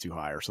level's too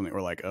high or something,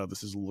 or like, oh,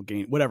 this is a little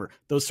gain, whatever.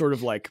 Those sort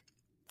of like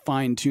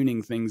fine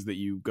tuning things that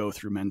you go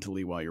through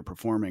mentally while you're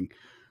performing.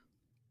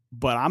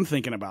 But I'm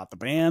thinking about the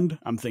band.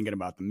 I'm thinking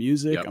about the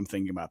music. Yep. I'm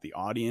thinking about the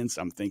audience.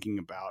 I'm thinking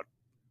about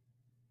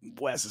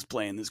Wes is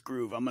playing this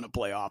groove. I'm going to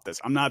play off this.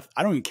 I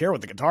don't even care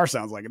what the guitar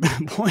sounds like at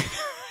that point.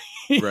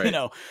 Right. You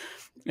know,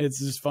 it's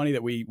just funny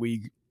that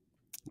we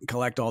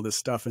collect all this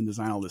stuff and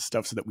design all this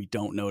stuff so that we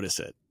don't notice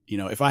it. You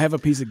know, if I have a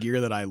piece of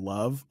gear that I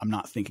love, I'm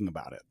not thinking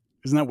about it.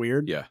 Isn't that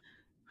weird? Yeah.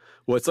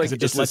 Well, it's like it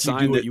just it's lets a you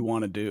sign do what that you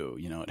want to do.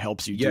 You know, it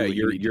helps you. yeah, do what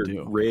you need your to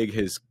do. rig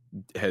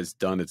has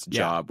done its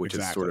job, which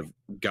has sort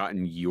exactly. of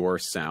gotten your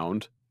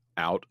sound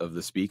out of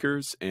the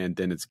speakers, and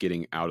then it's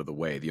getting out of the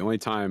way. The only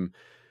time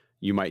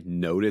you might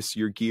notice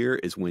your gear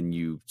is when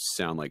you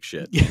sound like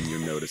shit and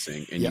you're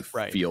noticing and you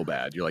feel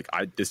bad. You're like,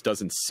 this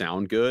doesn't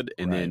sound good,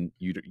 and then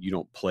you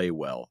don't play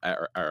well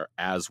or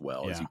as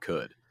well as you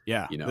could.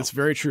 Yeah, you know, that's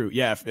very true.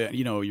 Yeah, if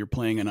you know, you're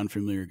playing an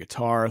unfamiliar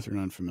guitar through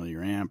an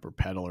unfamiliar amp or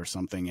pedal or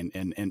something,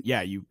 and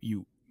yeah,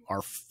 you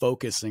are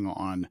focusing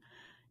on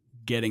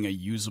getting a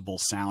usable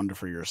sound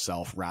for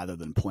yourself rather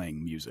than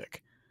playing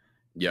music.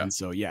 Yeah. And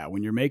so, yeah,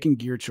 when you're making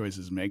gear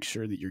choices, make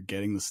sure that you're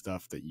getting the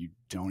stuff that you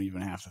don't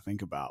even have to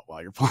think about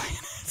while you're playing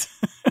it.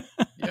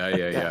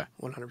 Yeah.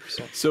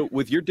 100%. So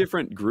with your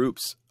different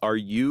groups, are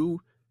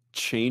you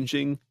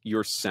changing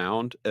your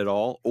sound at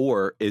all?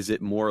 Or is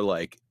it more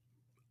like,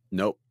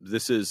 nope,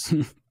 this is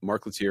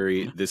Mark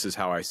Lettieri, this is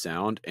how I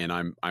sound, and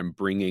I'm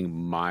bringing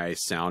my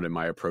sound and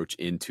my approach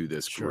into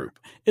this group?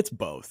 It's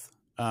both.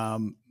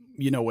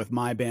 You know, with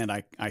my band,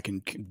 I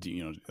can,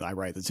 you know, I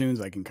write the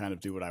tunes, I can kind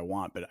of do what I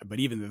want, but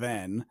even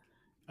then,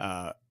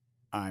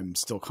 I'm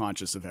still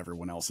conscious of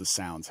everyone else's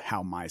sounds,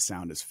 how my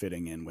sound is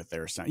fitting in with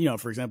their sound. You know,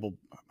 for example,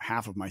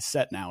 half of my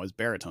set now is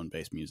baritone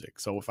based music.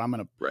 So if I'm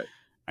going to,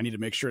 I need to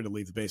make sure to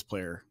leave the bass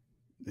player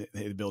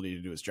the ability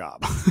to do his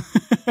job.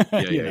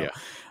 Yeah.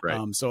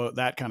 Right. So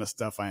that kind of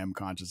stuff, I am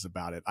conscious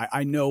about it.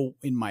 I know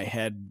in my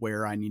head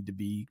where I need to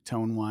be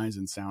tone wise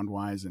and sound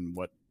wise and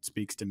what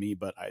speaks to me,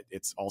 but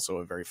it's also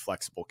a very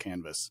flexible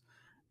canvas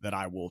that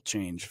I will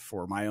change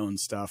for my own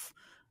stuff.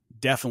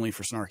 Definitely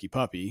for Snarky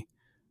Puppy,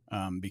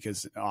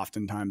 because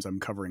oftentimes I'm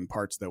covering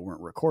parts that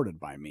weren't recorded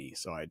by me.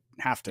 So I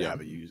have to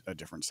have a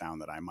different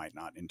sound that I might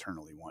not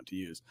internally want to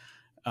use.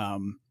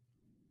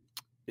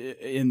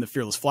 In the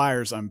Fearless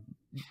Flyers, I'm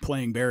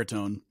playing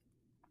baritone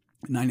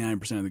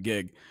 99% of the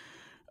gig.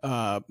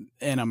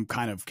 And I'm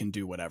kind of can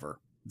do whatever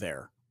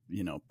there,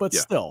 you know, but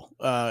still,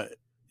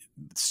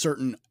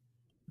 certain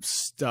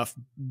stuff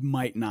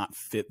might not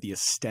fit the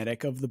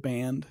aesthetic of the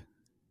band,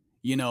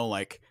 you know,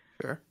 like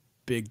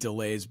big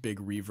delays, big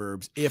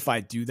reverbs. If I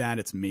do that,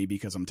 it's maybe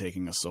because I'm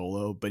taking a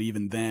solo, but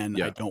even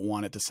then I don't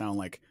want it to sound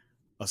like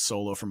a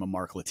solo from a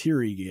Mark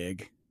Lettieri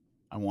gig.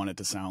 I want it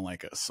to sound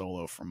like a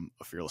solo from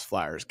a Fearless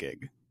Flyers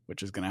gig,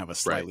 which is going to have a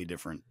slightly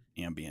different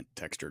ambient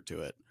texture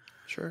to it.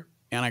 Sure.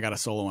 And I got a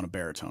solo on a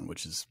baritone,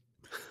 which is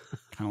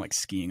kind of like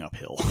skiing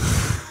uphill.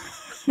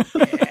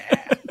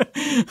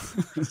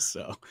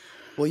 So,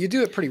 well, you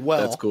do it pretty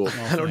well. That's cool.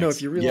 I don't know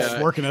if you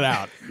realize working it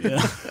out.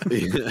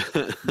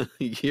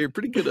 You're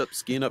pretty good at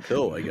skiing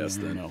uphill, I guess.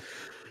 Then,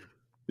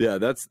 yeah,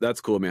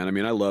 that's cool, man. I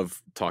mean, I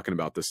love talking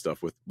about this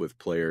stuff with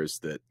players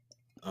that,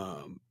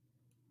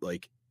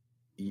 like,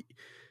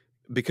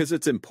 because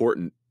it's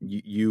important.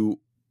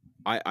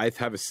 I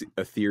have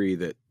a theory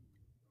that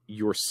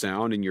your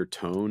sound and your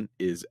tone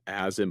is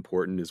as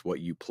important as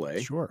what you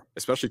play. Sure.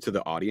 Especially to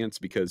the audience,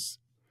 because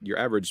your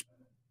average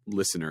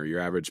listener, your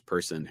average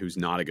person who's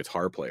not a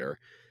guitar player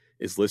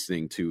is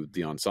listening to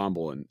the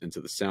ensemble and to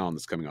the sound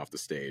that's coming off the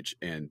stage.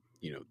 And,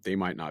 you know, they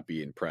might not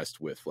be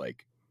impressed with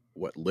like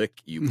what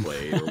lick you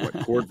played or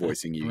what chord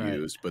voicing you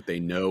used, but they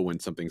know when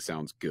something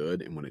sounds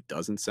good and when it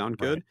doesn't sound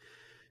good,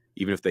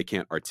 even if they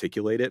can't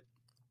articulate it.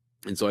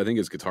 And so I think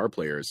as guitar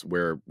players,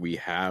 where we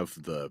have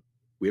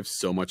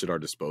so much at our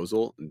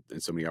disposal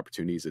and so many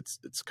opportunities,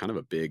 it's kind of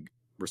a big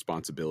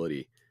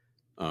responsibility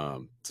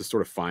to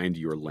sort of find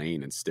your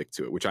lane and stick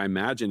to it, which I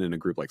imagine in a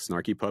group like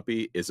Snarky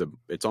Puppy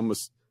it's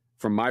almost,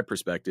 from my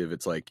perspective,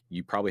 it's like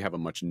you probably have a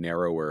much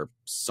narrower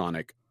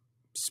sonic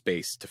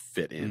space to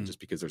fit in just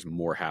because there's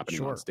more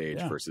happening on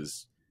stage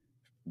versus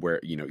where,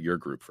 you know, your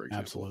group, for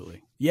example.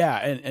 Absolutely. Yeah.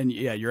 And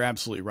yeah, you're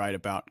absolutely right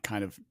about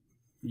kind of,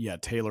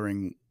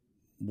 tailoring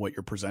what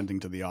you're presenting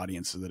to the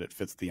audience so that it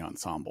fits the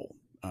ensemble.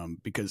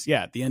 Because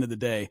at the end of the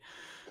day,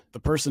 the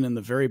person in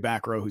the very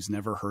back row who's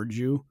never heard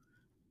you,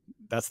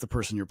 that's the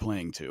person you're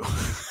playing to.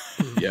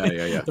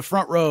 Yeah. The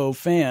front row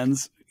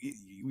fans,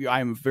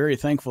 I'm very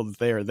thankful that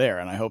they are there,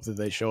 and I hope that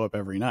they show up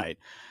every night.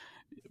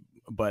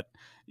 But,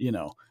 you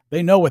know,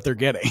 they know what they're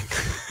getting.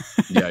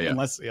 Yeah.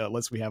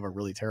 Unless we have a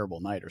really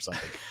terrible night or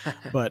something.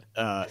 But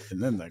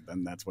and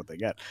then that's what they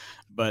get.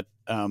 But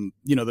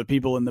you know, the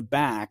people in the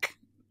back,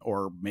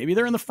 or maybe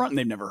they're in the front and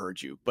they've never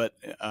heard you, but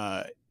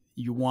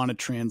you want to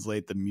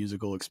translate the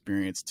musical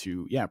experience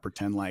to,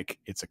 pretend like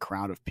it's a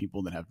crowd of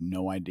people that have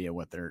no idea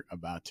what they're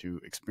about to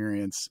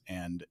experience.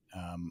 And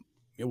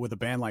with a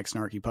band like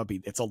Snarky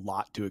Puppy, it's a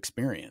lot to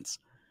experience.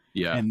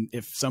 Yeah. And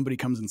if somebody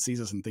comes and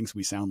sees us and thinks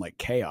we sound like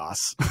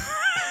chaos,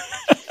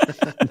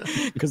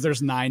 because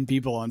there's 9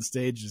 people on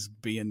stage just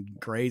being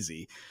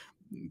crazy,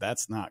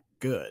 that's not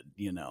good,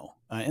 you know.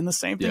 And the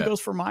same thing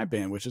goes for my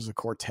band, which is a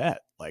quartet,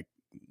 like,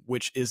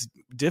 which is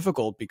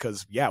difficult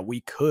because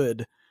we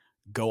could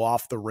go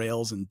off the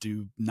rails and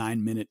do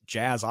 9-minute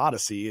jazz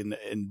odyssey,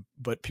 and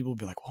but people would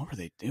be like, what were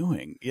they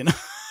doing, you know?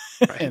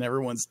 Right. And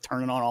everyone's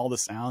turning on all the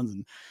sounds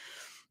and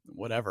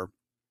whatever.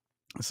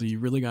 So you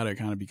really got to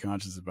kind of be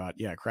conscious about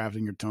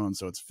crafting your tone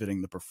so it's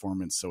fitting the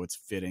performance, so it's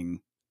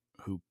fitting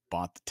who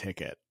bought the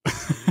ticket.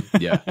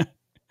 Yeah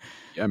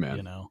man,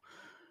 you know.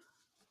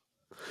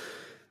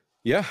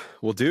 Yeah,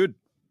 well, dude,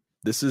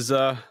 this has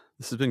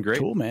been great.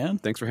 Cool, man.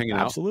 Thanks for hanging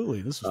out.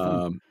 Absolutely, this was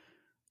fun.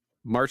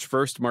 March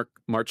 1st,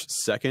 March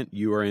 2nd,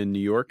 you are in New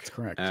York. That's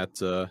correct. At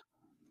the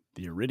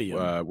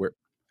Iridium. Where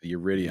the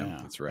Iridium. Yeah.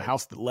 That's right. The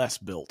house that Les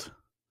built.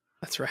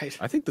 That's right.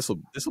 I think this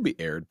will be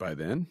aired by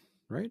then,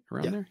 right?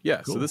 Around there.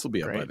 Yeah. Cool. So this will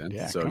be up by then.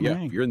 Yeah, so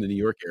if you're in the New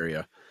York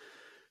area,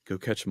 go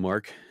catch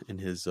Mark and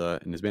his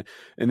band.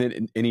 And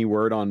then any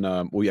word on?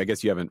 Well, I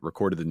guess you haven't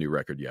recorded the new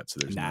record yet, so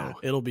there's no.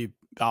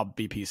 I'll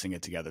be piecing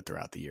it together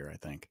throughout the year, I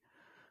think.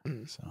 So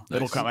nice.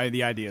 It'll come.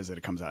 The idea is that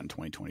it comes out in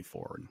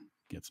 2024 and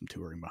get some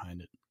touring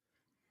behind it.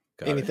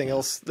 Anything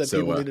else that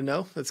people need to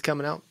know that's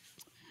coming out?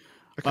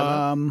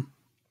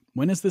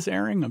 When is this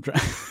airing? I'm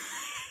trying.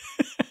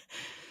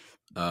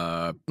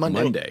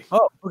 Monday.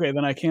 Oh, okay.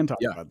 Then I can talk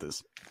about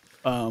this.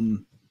 I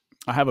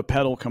have a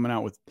pedal coming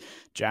out with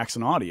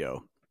Jackson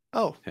Audio.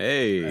 Oh,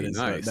 hey,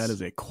 nice. That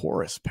is a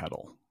chorus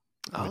pedal,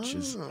 which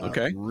is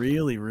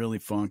really, really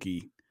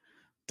funky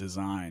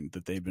design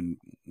that they've been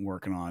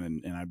working on,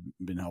 and I've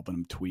been helping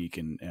them tweak,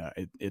 and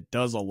it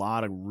does a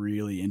lot of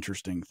really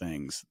interesting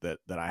things that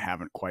I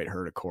haven't quite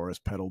heard a chorus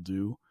pedal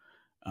do,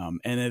 and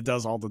it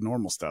does all the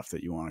normal stuff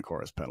that you want a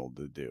chorus pedal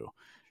to do.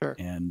 Sure.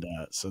 And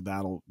so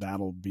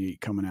that'll be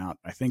coming out,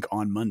 I think,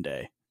 on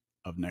Monday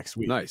of next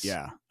week. Nice.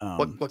 Yeah.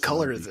 What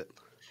color is it?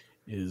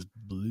 It is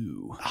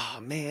blue. Oh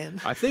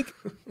man. I think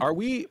are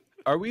we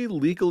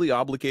legally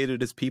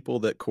obligated as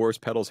people that chorus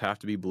pedals have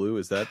to be blue?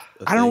 Is that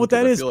I don't know what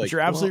that is, but you're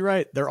absolutely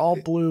right. They're all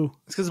blue.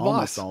 It's because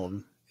Almost Boss. all of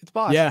them. It's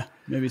Boss. Yeah,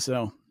 maybe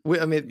so.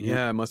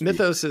 It must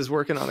Mythos is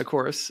working on a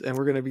chorus, and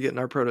we're going to be getting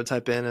our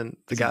prototype in, and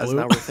the guys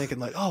and I were thinking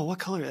like, oh, what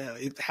color?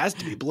 It has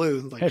to be blue.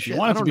 Like, if you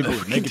want it to be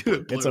blue, make it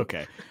blue. It's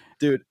okay.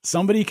 Dude,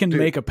 somebody can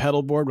make a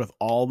pedal board with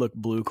all the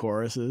blue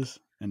choruses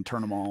and turn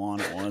them all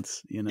on at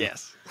once, you know?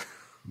 Yes.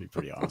 It'd be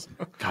pretty awesome.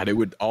 God, it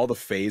would, all the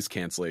phase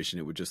cancellation,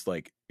 it would just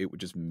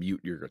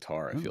mute your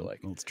guitar, I feel like.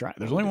 Let's try.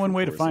 There's only one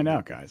way to find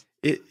out, guys.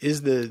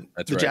 Is the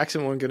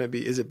Jackson one going to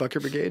be, is it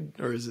Bucket Brigade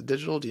or is it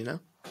digital? Do you know?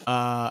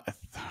 Oh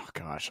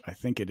gosh, I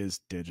think it is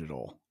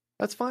digital.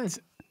 That's fine.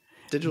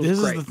 Digital. This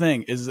is the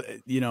thing is,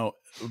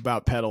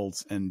 about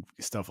pedals and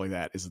stuff like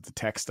that, is that the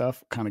tech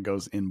stuff kind of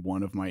goes in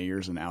one of my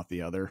ears and out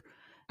the other.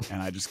 And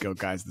I just go,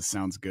 guys, this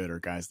sounds good, or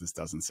guys, this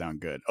doesn't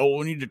sound good. Oh,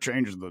 we need to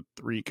change the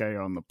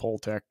 3K on the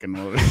Pultec and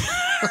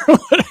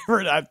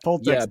whatever.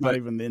 Pultec's not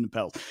even in the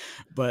pedals.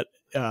 But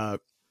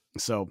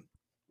so,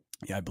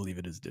 yeah, I believe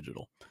it is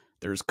digital.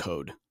 There's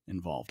code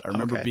involved. I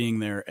remember being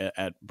there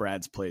at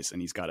Brad's place,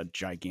 and he's got a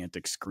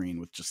gigantic screen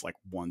with just like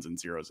ones and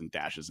zeros and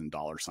dashes and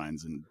dollar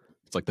signs and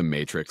it's like the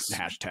Matrix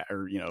hashtag,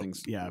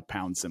 or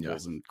pound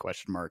symbols and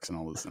question marks and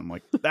all this. And I'm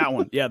like, that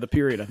one, the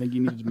period. I think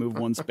you need to move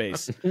one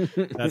space.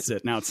 That's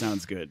it. Now it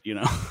sounds good,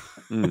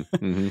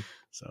 Mm-hmm.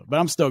 So, but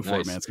I'm stoked for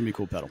it, man. It's gonna be a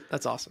cool pedal.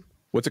 That's awesome.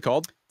 What's it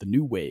called? The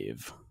New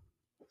Wave.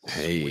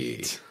 Hey,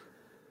 sweet.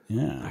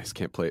 Yeah, I just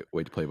can't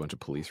wait to play a bunch of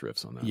Police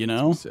riffs on that.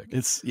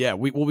 It's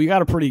we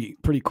got a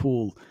pretty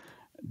cool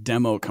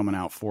demo coming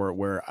out for it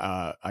where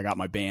I got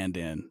my band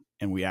in,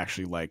 and we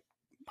actually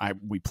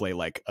we play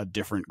like a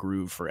different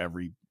groove for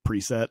every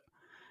preset,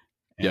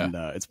 and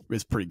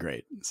it's pretty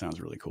great. It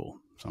sounds really cool,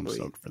 so I'm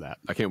stoked for that.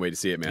 I can't wait to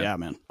see it, man. Yeah,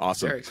 man.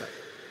 Awesome. Very excited.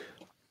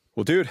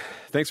 Well, dude,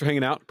 thanks for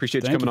hanging out.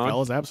 Appreciate you coming on,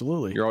 fellas.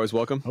 Absolutely, you're always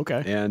welcome.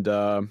 Okay, and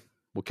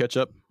we'll catch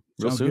up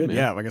real soon. Good. Man.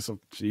 Yeah, I guess I'll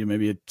see you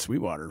maybe at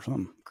Sweetwater or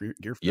something.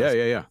 Gear Fest.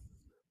 Yeah.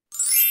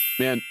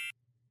 Man,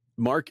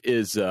 Mark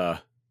is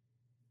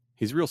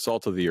he's real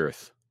salt of the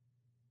earth,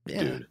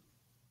 dude.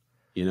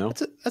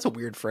 That's a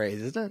weird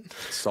phrase, isn't it?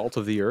 Salt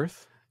of the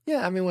earth.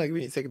 Yeah, I mean, like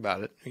when you think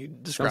about it, you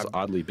describe sounds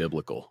oddly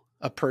biblical.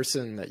 A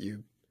person that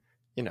you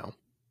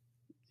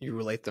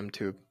relate them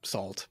to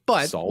salt,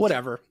 but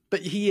whatever.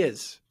 But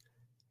he's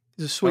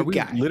a sweet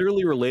guy.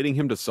 Literally relating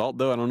him to salt,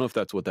 though. I don't know if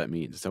that's what that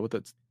means. Is that what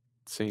that's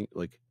saying?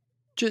 Like,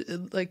 I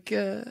don't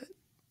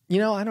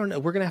know.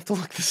 We're gonna have to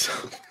look this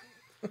up.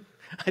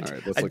 I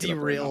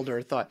derailed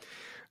our thought.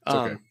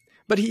 Okay.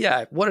 But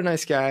what a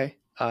nice guy.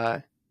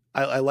 I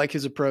like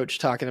his approach,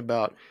 talking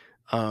about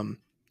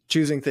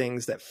choosing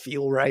things that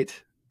feel right.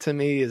 To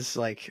me, is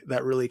like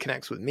that really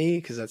connects with me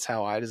because that's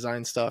how I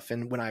design stuff.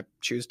 And when I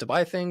choose to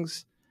buy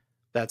things,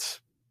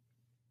 that's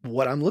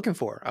what I'm looking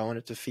for. I want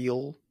it to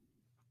feel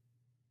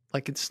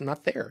like it's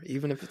not there,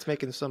 even if it's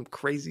making some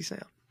crazy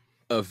sound.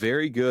 A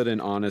very good and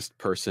honest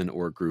person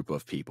or group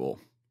of people.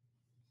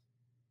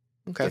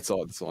 Okay. That's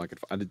all I could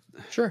find.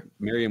 Sure.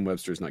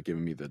 Merriam-Webster's not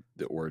giving me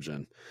the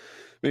origin.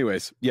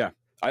 Anyways, yeah,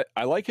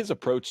 I like his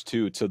approach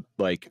to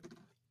like,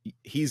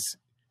 he's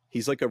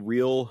like a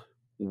real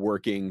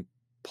working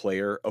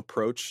player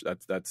approach.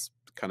 That's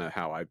kind of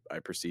how I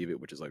perceive it,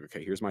 which is like,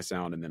 okay, here's my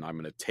sound, and then I'm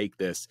going to take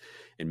this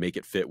and make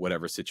it fit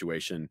whatever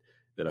situation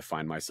that I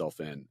find myself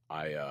in.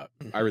 I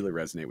really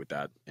resonate with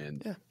that,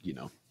 and you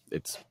know,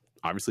 it's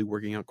obviously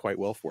working out quite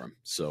well for him.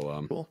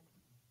 So cool.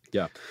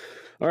 Yeah.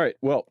 All right.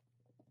 Well,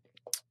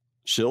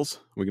 Shills,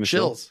 we're gonna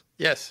Shills.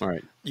 Yes. All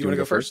right. You want to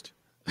go first?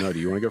 No. Do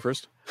you want to go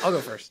first? I'll go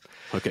first.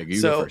 Okay,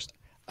 you go first.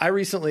 I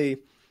recently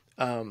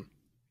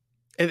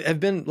have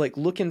been like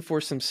looking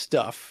for some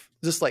stuff,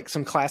 just like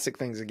some classic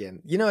things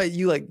again. You know,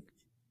 you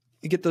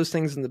get those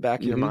things in the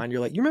back of your mind.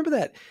 You're like, you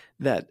remember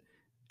that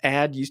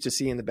ad you used to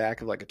see in the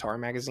back of like guitar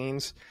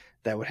magazines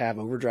that would have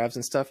overdrives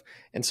and stuff?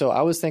 And so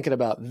I was thinking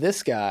about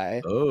this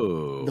guy,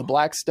 the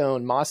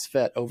Blackstone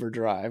MOSFET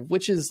overdrive,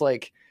 which is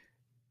like,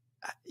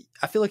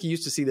 I feel like you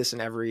used to see this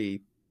in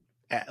every,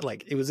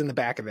 like it was in the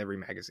back of every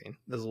magazine.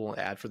 There's a little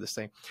ad for this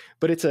thing,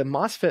 but it's a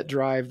MOSFET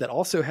drive that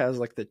also has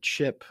like the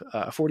chip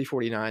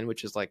 4049,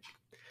 which is like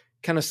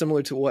kind of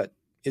similar to what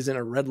is in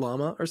a Red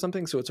Llama or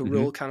something. So it's a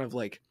real kind of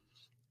like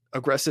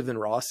aggressive and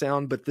raw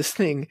sound, but this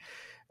thing,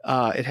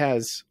 it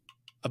has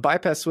a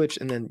bypass switch,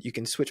 and then you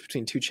can switch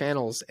between two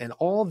channels, and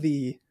all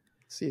those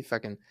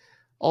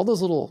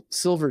little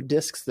silver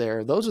discs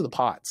there, those are the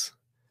pots.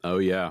 Oh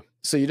yeah.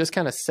 So you just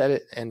kind of set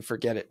it and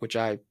forget it, which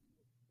I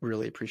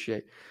really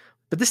appreciate.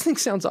 But this thing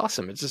sounds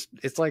awesome.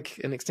 It's like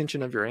an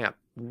extension of your amp.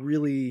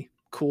 Really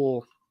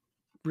cool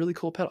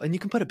pedal. And you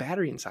can put a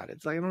battery inside it.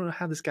 It's like, I don't know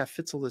how this guy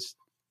fits all this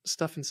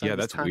stuff inside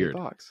this tiny weird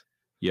box.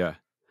 Yeah.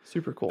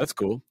 Super cool. That's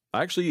cool.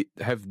 I actually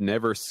have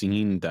never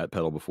seen that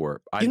pedal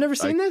before. You've never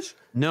seen this?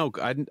 No,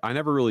 I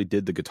never really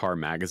did the guitar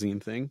magazine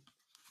thing.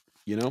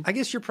 You know? I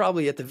guess you're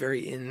probably at the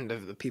very end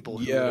of the people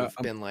who have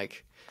been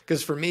like,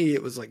 because for me,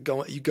 it was like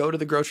you go to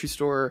the grocery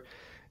store,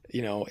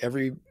 you know,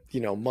 every,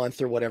 you know,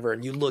 month or whatever,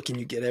 and you look and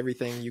you get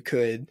everything you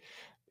could,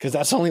 because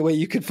that's the only way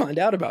you could find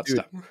out about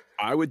stuff.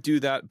 I would do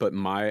that, but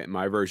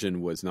my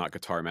version was not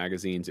guitar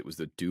magazines. It was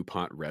the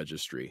DuPont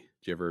Registry.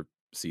 Did you ever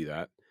see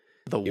that?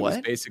 The what? It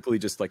was basically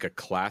just like a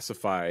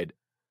classified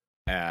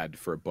ad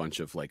for a bunch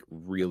of like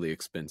really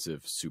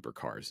expensive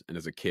supercars. And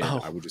as a kid,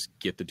 I would just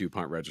get the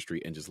DuPont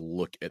Registry and just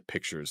look at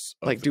pictures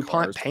of like the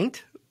DuPont cars.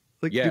 paint?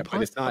 Like yeah,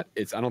 DuPont? but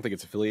I don't think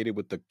it's affiliated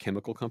with the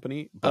chemical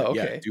company. But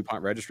yeah,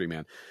 DuPont Registry,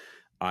 man.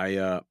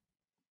 I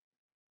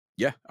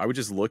would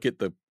just look at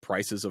the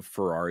prices of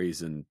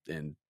Ferraris and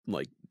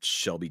like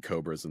Shelby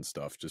Cobras and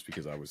stuff just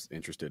because I was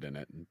interested in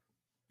it. And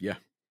yeah,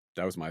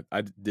 that was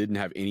I didn't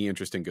have any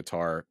interest in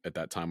guitar at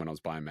that time when I was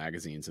buying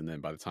magazines. And then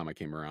by the time I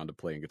came around to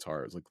playing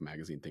guitar, it was like the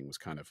magazine thing was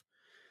kind of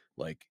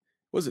like,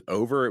 was it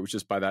over? It was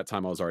just by that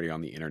time I was already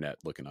on the internet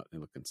looking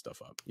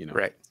stuff up, you know?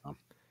 Right.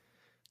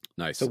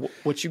 Nice. So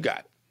what you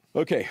got?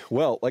 Okay.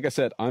 Well, like I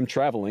said, I'm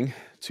traveling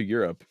to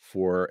Europe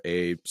for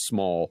a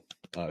small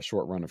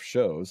short run of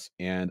shows,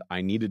 and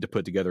I needed to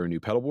put together a new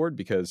pedal board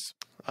because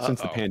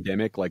since the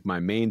pandemic, like my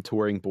main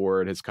touring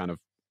board has kind of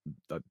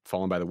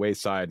fallen by the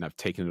wayside, and I've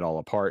taken it all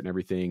apart and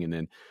everything. And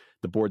then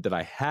the board that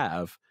I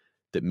have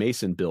that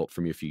Mason built for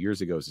me a few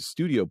years ago is a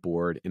studio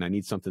board, and I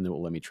need something that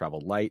will let me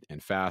travel light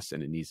and fast,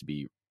 and it needs to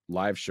be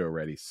live show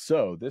ready.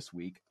 So this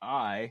week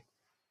I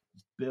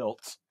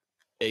built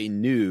a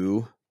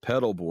new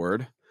pedal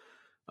board.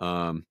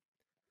 And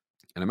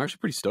I'm actually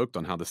pretty stoked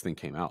on how this thing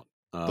came out.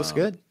 Looks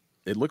good.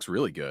 It looks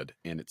really good,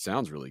 and it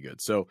sounds really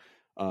good. So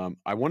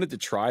I wanted to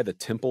try the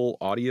Temple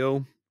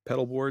Audio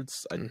pedal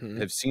boards. I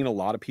have seen a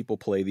lot of people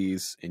play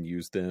these and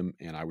use them,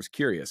 and I was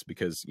curious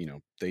because, you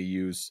know, they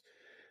use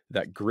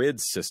that grid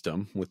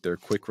system with their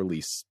quick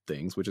release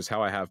things, which is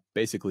how I have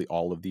basically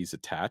all of these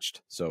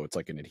attached. So it's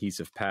like an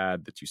adhesive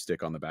pad that you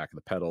stick on the back of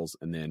the pedals,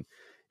 and then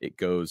it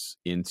goes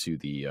into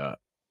the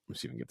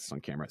let's see if I can get this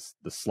on camera. It's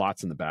the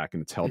slots in the back,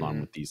 and it's held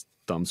on with these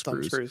thumb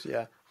screws.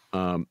 Yeah.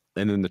 And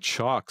then the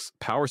Chalks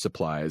power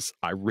supplies,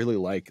 I really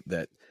like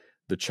that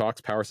the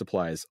Chalks power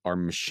supplies are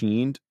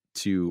machined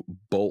to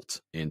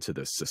bolt into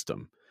this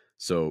system.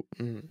 So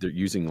they're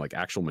using like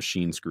actual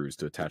machine screws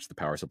to attach the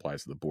power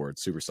supplies to the board.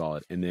 Super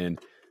solid. And then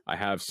I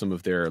have some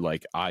of their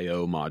like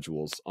IO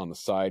modules on the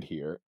side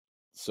here.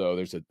 So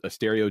there's a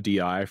stereo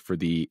DI for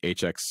the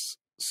HX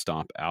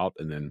stomp out,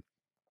 and then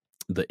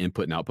the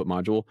input and output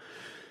module.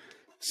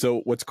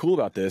 So what's cool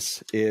about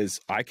this is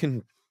I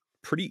can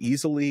pretty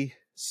easily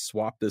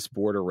swap this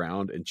board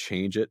around and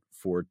change it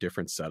for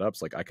different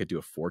setups. Like I could do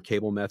a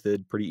 4-cable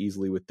method pretty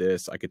easily with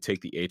this. I could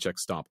take the HX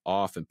stomp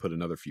off and put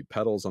another few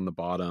pedals on the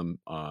bottom.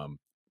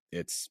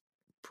 It's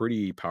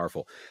pretty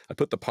powerful. I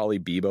put the Poly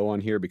Bebo on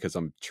here because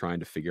I'm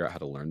trying to figure out how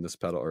to learn this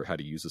pedal or how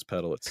to use this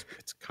pedal. It's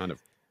kind of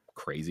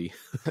crazy.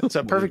 It's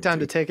a perfect time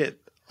to take it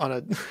on a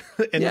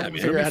and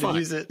figure out how to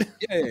use it.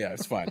 Yeah,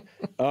 it's fine.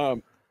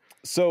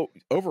 So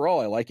overall,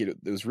 I like it.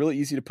 It was really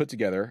easy to put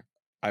together.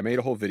 I made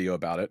a whole video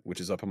about it, which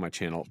is up on my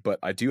channel, but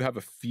I do have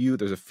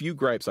there's a few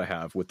gripes I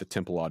have with the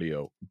Temple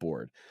Audio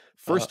board.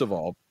 First of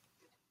all,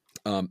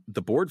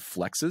 the board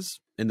flexes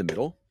in the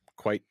middle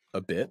quite a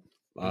bit.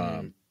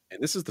 Mm.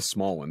 And this is the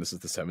small one. This is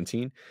the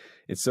 17.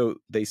 And so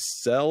they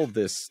sell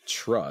this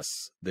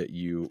truss that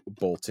you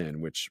bolt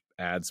in, which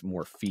adds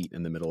more feet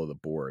in the middle of the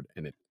board.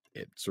 And it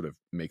sort of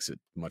makes it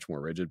much more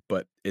rigid,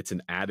 but it's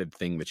an added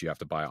thing that you have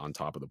to buy on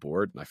top of the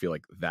board. And I feel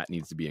like that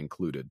needs to be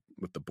included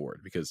with the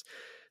board, because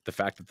the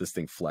fact that this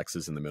thing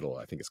flexes in the middle,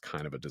 I think is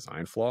kind of a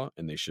design flaw,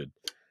 and they should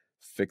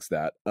fix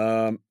that.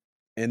 And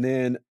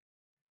then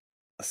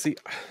see,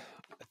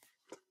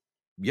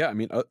 yeah, I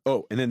mean,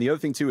 and then the other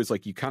thing too is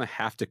like you kind of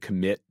have to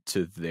commit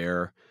to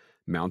their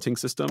mounting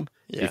system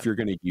if you're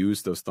going to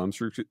use those thumb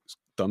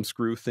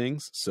screw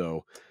things.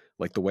 So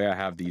like the way I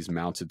have these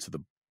mounted to the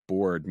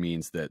board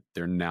means that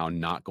they're now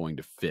not going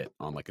to fit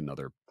on like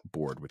another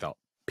board without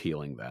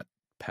peeling that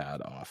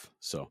pad off.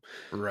 So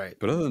right.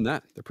 But other than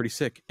that, they're pretty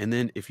sick. And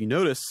then if you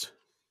notice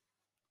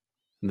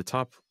in the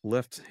top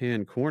left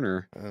hand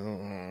corner,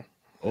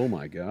 oh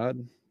my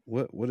god,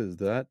 what is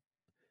that?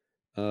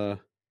 The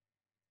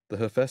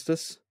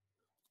Hephaestus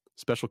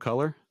special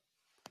color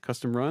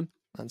custom run.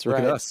 That's Look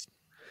right. at us.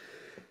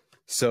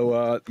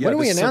 So when are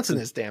we announcing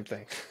this damn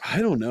thing?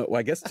 I don't know. Well,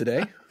 I guess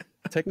today,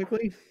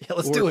 technically. Yeah,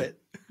 let's do it.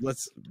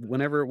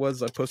 Whenever it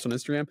was, I post on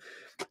Instagram.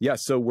 Yeah,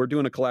 so we're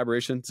doing a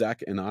collaboration,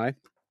 Zach and I.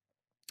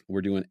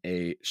 We're doing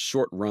a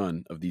short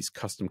run of these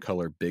custom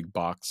color big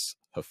box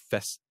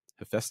Hephaestus.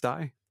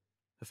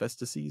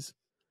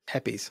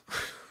 Heppies.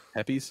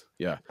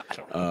 Yeah. I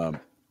don't know.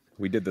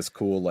 We did this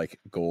cool like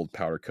gold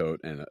powder coat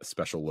and a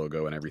special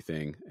logo and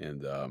everything.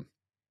 And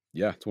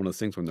yeah, it's one of those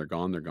things when they're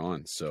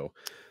gone. So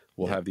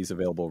we'll have these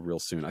available real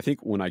soon. I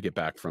think when I get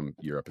back from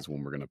Europe is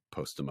when we're going to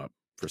post them up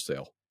for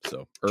sale.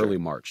 So early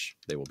March,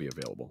 they will be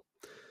available.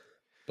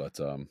 But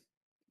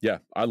yeah,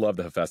 I love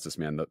the Hephaestus,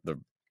 man.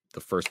 The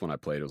first one I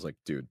played, it was like,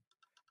 dude,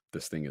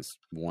 this thing is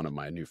one of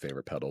my new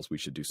favorite pedals. We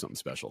should do something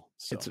special.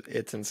 So,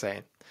 it's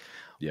insane.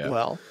 Yeah.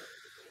 Well,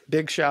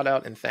 big shout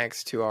out and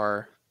thanks to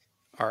our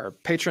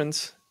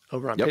patrons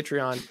over on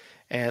Patreon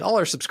and all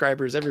our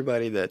subscribers,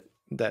 everybody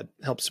that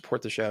helps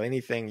support the show.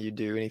 Anything you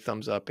do, any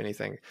thumbs up,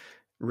 anything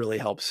really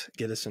helps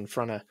get us in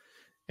front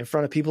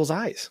of people's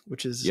eyes,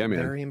 which is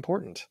very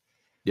important.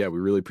 Yeah, we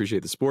really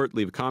appreciate the support.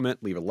 Leave a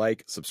comment, leave a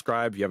like,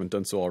 subscribe if you haven't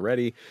done so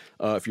already.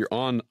 If you're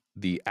on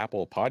the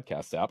Apple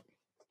Podcast app,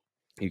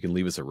 you can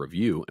leave us a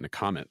review and a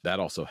comment.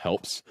 That also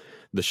helps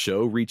the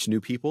show reach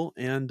new people.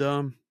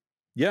 And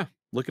yeah,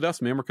 look at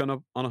us, man. We're kind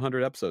of on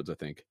 100 episodes, I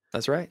think.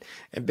 That's right.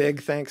 And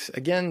big thanks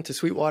again to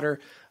Sweetwater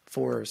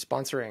for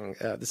sponsoring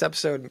this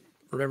episode.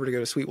 Remember to go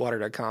to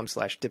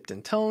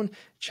sweetwater.com/dippedintone.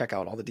 Check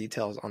out all the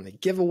details on the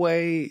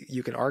giveaway.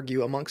 You can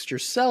argue amongst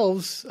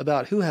yourselves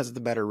about who has the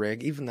better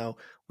rig, even though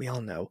we all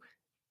know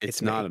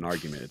it's not an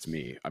argument. It's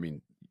me. I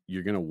mean,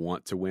 you're going to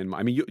want to win.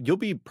 I mean, you'll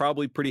be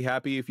probably pretty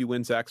happy if you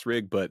win Zach's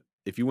rig, but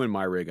if you win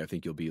my rig, I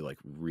think you'll be like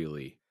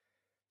really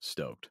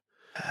stoked.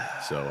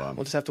 So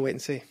we'll just have to wait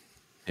and see.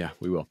 Yeah,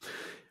 we will.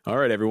 All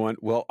right, everyone.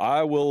 Well,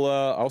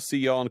 I'll see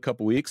y'all in a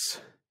couple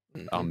weeks.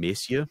 Mm-hmm. I'll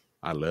miss you.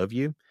 I love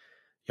you.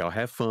 Y'all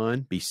have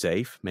fun. Be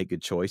safe. Make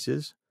good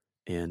choices.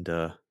 And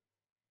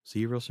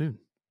see you real soon.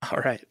 All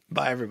right.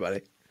 Bye,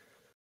 everybody.